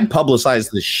know what? I'd publicize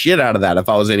the shit out of that if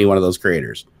I was any one of those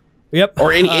creators. Yep.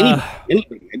 Or anything.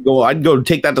 I'd go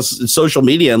take that to social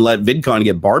media and let VidCon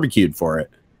get barbecued for it.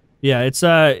 Yeah, it's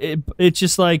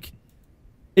just like,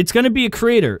 it's going to be a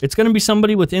creator. It's going to be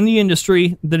somebody within the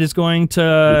industry that is going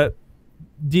to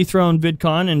dethrone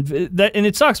VidCon, and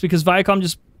it sucks because Viacom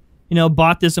just,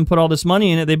 bought this and put all this money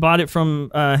in it. They bought it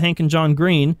from Hank and John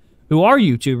Green, who are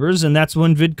YouTubers, and that's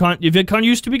when VidCon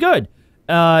used to be good.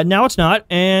 Now it's not,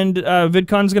 and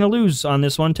VidCon's going to lose on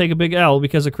this one, take a big L,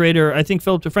 because a creator, I think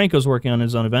Philip DeFranco's working on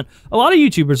his own event. A lot of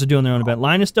YouTubers are doing their own event.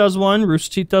 Linus does one,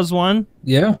 Rooster Teeth does one.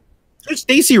 Yeah.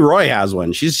 Stacey Roy has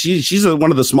one. She's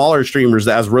one of the smaller streamers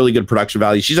that has really good production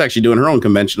value. She's actually doing her own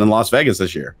convention in Las Vegas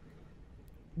this year.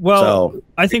 Well, so,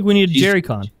 I think we need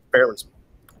JerryCon.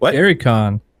 What?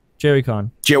 JerryCon.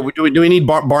 Do we need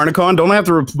Barnacon? Don't I have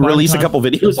to release a couple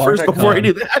videos first before I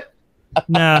do that?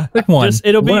 Nah, pick one.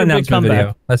 It'll be one a big comeback.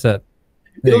 Video. That's it.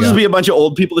 It'll just be a bunch of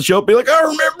old people to show up, be like, "I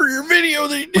remember your video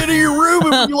that you did in your room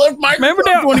when you left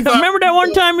Microsoft." Remember that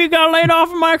one time you got laid off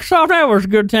of Microsoft? That was a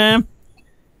good time.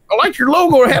 I liked your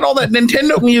logo. It had all that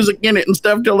Nintendo music in it and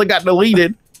stuff till it got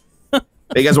deleted. Hey,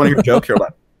 you guys want to hear a joke? Here,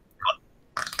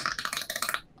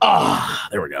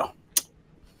 there we go.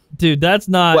 Dude, that's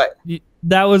not. What?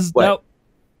 That was. What?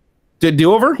 Did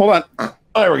do over? Hold on.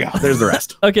 Oh, there we go. There's the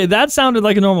rest. Okay, that sounded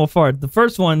like a normal fart. The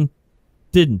first one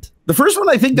didn't. The first one,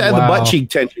 I think that the butt cheek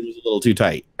tension was a little too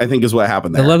tight. I think is what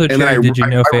happened there. The leather chair did you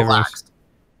no favors. Relaxed.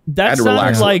 That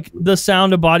sounds like the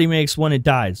sound a body makes when it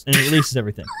dies and it releases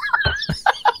everything.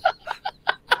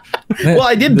 Well,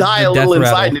 I did die a little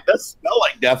inside, and it does smell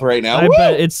like death right now. I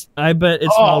bet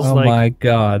it smells like. Oh my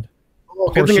god! Oh,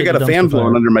 good thing I got a fan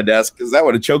blowing under my desk because that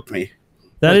would have choked me.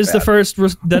 That is the first.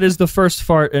 That is the first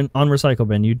fart on Recycle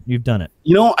Bin. You've done it.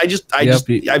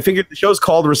 I figured the show's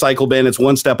called Recycle Bin. It's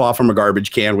one step off from a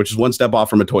garbage can, which is one step off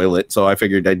from a toilet. So I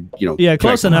figured Yeah,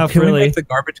 close enough. Can really. we make the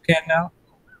garbage can now?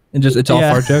 And it's all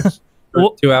fart jokes.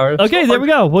 Well, 2 hours. Okay, there we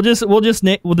go.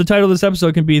 The title of this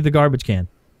episode can be The Garbage Can.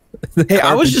 Hey,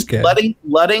 I was just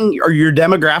letting your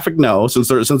demographic know, since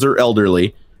they're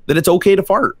elderly, that it's okay to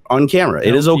fart on camera.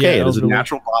 It is okay. Yeah, it is a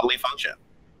natural bodily function.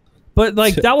 But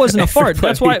like that wasn't a fart.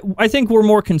 That's why I think we're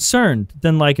more concerned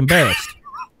than like embarrassed.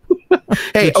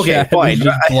 Hey, okay, fine.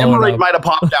 Hemorrhoid might have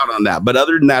popped out on that, but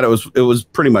other than that, it was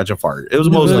pretty much a fart. It was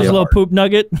mostly a little poop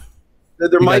nugget.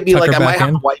 There might be like I might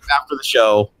have to wipe after the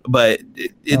show, but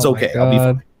it's okay. I'll be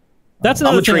fine. That's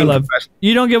another thing I love.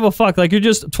 You don't give a fuck. Like you're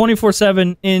just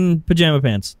 24/7 in pajama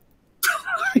pants.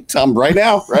 I'm right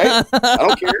now, right? I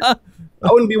don't care. I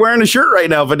wouldn't be wearing a shirt right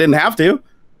now if I didn't have to.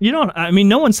 You don't. I mean,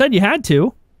 no one said you had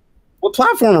to. What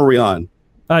platform are we on?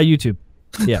 YouTube.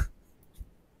 Yeah.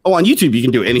 Oh, on YouTube you can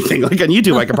do anything. Like on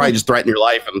YouTube, I could probably just threaten your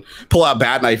life and pull out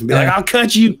bat knife and be like, "I'll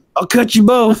cut you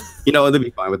both." And they'll be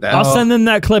fine with that. I'll send them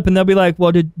that clip and they'll be like,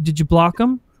 "Well, did you block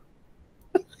him?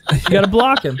 You got to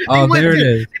block him." Oh, there it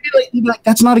is. They'd be like,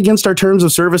 "That's not against our terms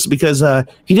of service because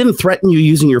he didn't threaten you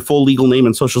using your full legal name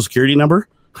and social security number."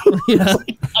 Yeah.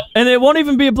 And it won't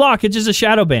even be a block. It's just a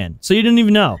shadow ban. So you didn't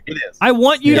even know. It is. I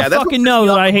want you to fucking know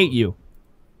that I hate you.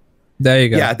 There you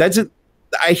go. Yeah, that's it.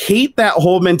 I hate that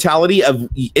whole mentality of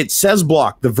it says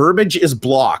block. The verbiage is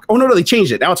block. Oh no, they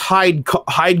changed it. Now it's hide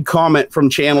comment from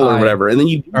channel or whatever. And then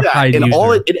you do that, and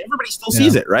everybody still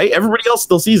sees it, right? Everybody else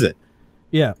still sees it.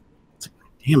 Yeah.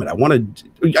 Damn it!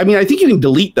 I think you can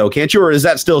delete though, can't you? Or is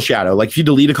that still shadow? Like if you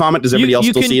delete a comment, does everybody else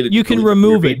still see it? You can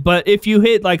remove it, but if you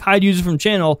hit like hide user from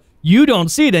channel, you don't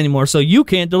see it anymore, so you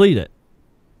can't delete it.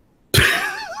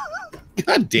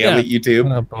 God damn it,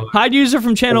 YouTube! Hide user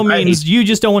from channel means you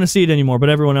just don't want to see it anymore, but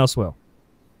everyone else will.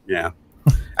 Yeah.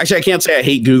 Actually, I can't say I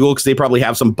hate Google because they probably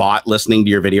have some bot listening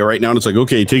to your video right now, and it's like,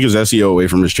 okay, take his SEO away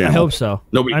from his channel. I hope so.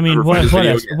 Nobody. I mean,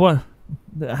 whatever.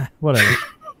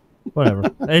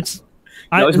 It's.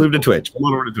 Let's move to Twitch. Come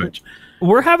on over to Twitch.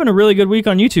 We're having a really good week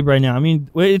on YouTube right now. I mean,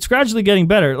 it's gradually getting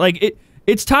better. Like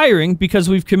it's tiring because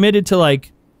we've committed to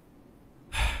like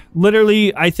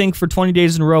literally, I think for 20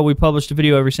 days in a row, we published a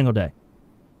video every single day.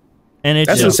 And it's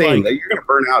That's just insane. like, You're going to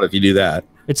burn out if you do that.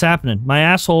 it's happening. My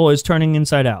asshole is turning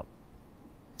inside out.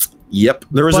 Yep.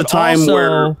 There was But a time also,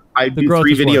 where I the do growth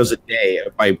 3 is worth videos it. a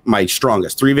day, my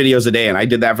strongest. 3 videos a day. And I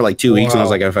did that for like 2 weeks. And I was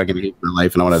like, I fucking hate my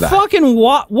life and I want to die. Fucking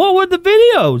what? What were the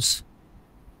videos?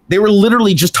 They were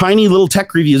literally just tiny little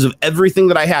tech reviews of everything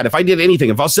that I had. If I did anything,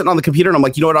 if I was sitting on the computer and I'm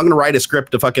like, you know what, I'm going to write a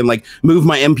script to fucking like move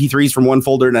my MP3s from one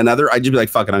folder to another, I'd just be like,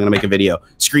 fuck it, I'm going to make a video,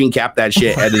 screen cap that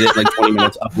shit, edit it in like 20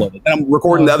 minutes, upload it. And I'm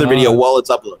recording the other video while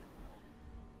it's uploaded.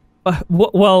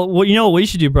 Well, you know what we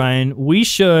should do, Brian? We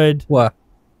should. What?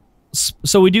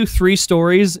 So we do 3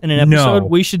 stories in an episode.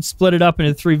 We should split it up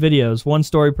into 3 videos, 1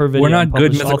 story per video. We're not and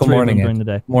good publish all mythical 3 of them morning during the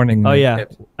day. Morning. Oh yeah,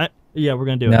 yeah, we're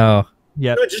gonna do it. No.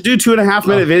 Yeah. Just do 2.5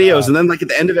 minute videos, and then like at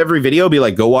the end of every video, be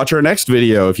like, go watch our next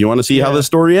video if you want to see how the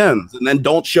story ends, and then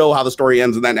don't show how the story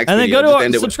ends in that next and video.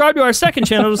 then go to subscribe to our second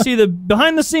channel to see the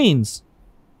behind the scenes.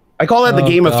 I call that the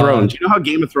Game of Thrones. You know how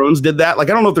Game of Thrones did that? Like,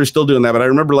 I don't know if they're still doing that, but I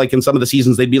remember like in some of the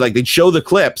seasons, they'd show the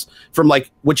clips from like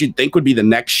what you'd think would be the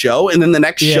next show. And then the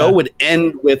next show would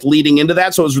end with leading into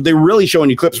that. So they were really showing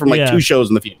you clips from like 2 shows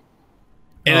in the future.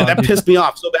 And that pissed me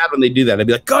off so bad when they do that. I'd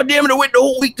be like, God damn it, I waited a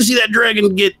whole week to see that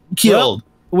dragon get killed.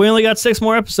 Well, we only got 6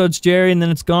 more episodes, Jerry, and then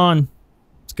it's gone.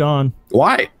 It's gone.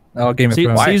 Why? Oh, Game of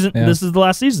Thrones. This is the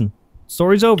last season.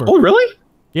 Story's over. Oh, really?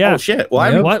 Yeah. Oh, shit. Well,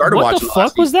 I haven't started what watching the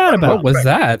fuck was that about? What was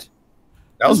that?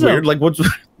 That was weird. Like, what's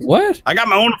what? I got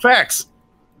my own effects.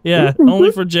 Yeah,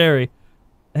 only for Jerry.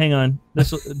 Hang on.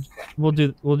 We'll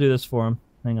do this for him.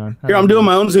 Hang on. Here, I'm doing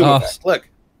my own zoom effect. Look.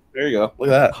 There you go. Look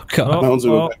at that. Oh, God. My own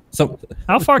zoom effect. So,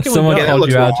 how far can we someone go? called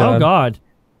you out, Oh John. God.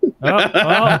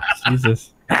 Oh.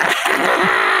 Jesus.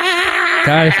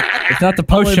 Guys, it's not the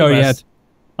post show yet.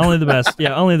 Only the best.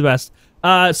 Yeah, only the best.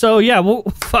 So yeah,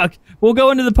 we'll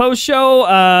go into the post show.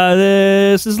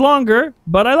 This is longer,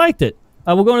 but I liked it.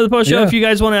 We'll go into the post show. If you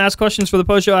guys want to ask questions for the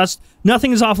post show,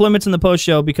 nothing is off limits in the post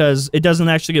show because it doesn't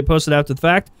actually get posted after the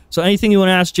fact. So anything you want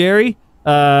to ask Jerry,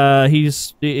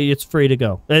 it's free to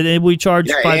go. And we charge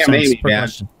 5 cents per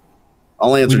question.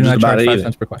 I'll answer just about it. 5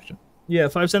 cents per question. Yeah,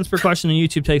 5 cents per question, and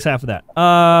YouTube takes half of that.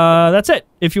 That's it.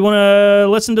 If you want to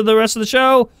listen to the rest of the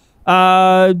show,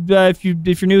 if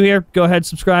you're new here, go ahead,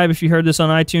 subscribe. If you heard this on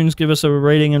iTunes, give us a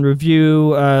rating and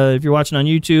review. If you're watching on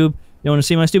YouTube, you want to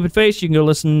see my stupid face, you can go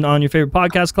listen on your favorite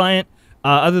podcast client.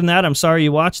 Other than that, I'm sorry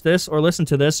you watched this or listened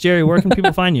to this. Jerry, where can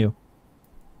people find you?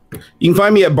 You can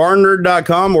find me at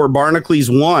barnerd.com or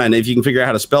Barnacules1 if you can figure out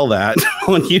how to spell that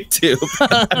on YouTube.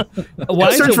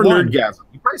 Why search for one? Nerdgasm.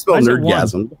 You probably spell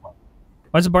Nerdgasm.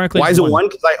 Why is it Barnacules? Why is it 1?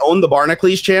 Because I own the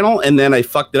Barnacules channel, and then I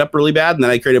fucked it up really bad, and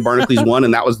then I created Barnacules 1,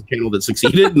 and that was the channel that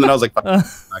succeeded. And then I was like, fuck, I'm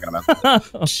not gonna mess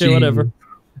with it. Okay, whatever.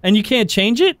 And you can't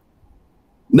change it?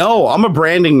 No, I'm a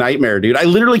branding nightmare, dude. I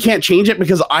literally can't change it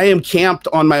because I am camped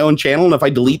on my own channel, and if I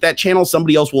delete that channel,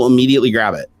 somebody else will immediately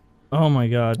grab it. Oh my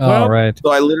God. Well, right.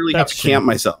 So I literally have to camp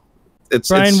myself.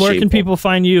 Brian, where shameful. can people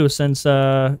find you since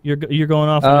you're going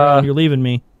off on your own, you're leaving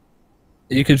me?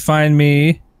 You could find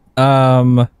me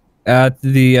at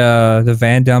the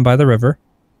van down by the river.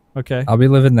 Okay. I'll be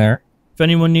living there. If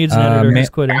anyone needs an editor, he's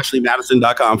quitting.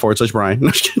 AshleyMadison.com/Brian.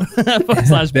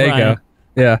 There you go.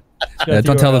 Yeah.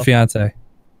 Don't tell the fiance.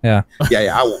 Yeah.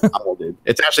 Yeah, I won't, dude.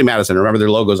 It's Ashley Madison. Remember, their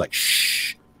logo's like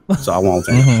shh. So I won't.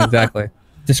 Exactly.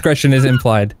 Discretion is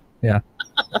implied. Yeah.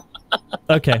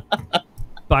 Okay.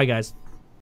 Bye, guys.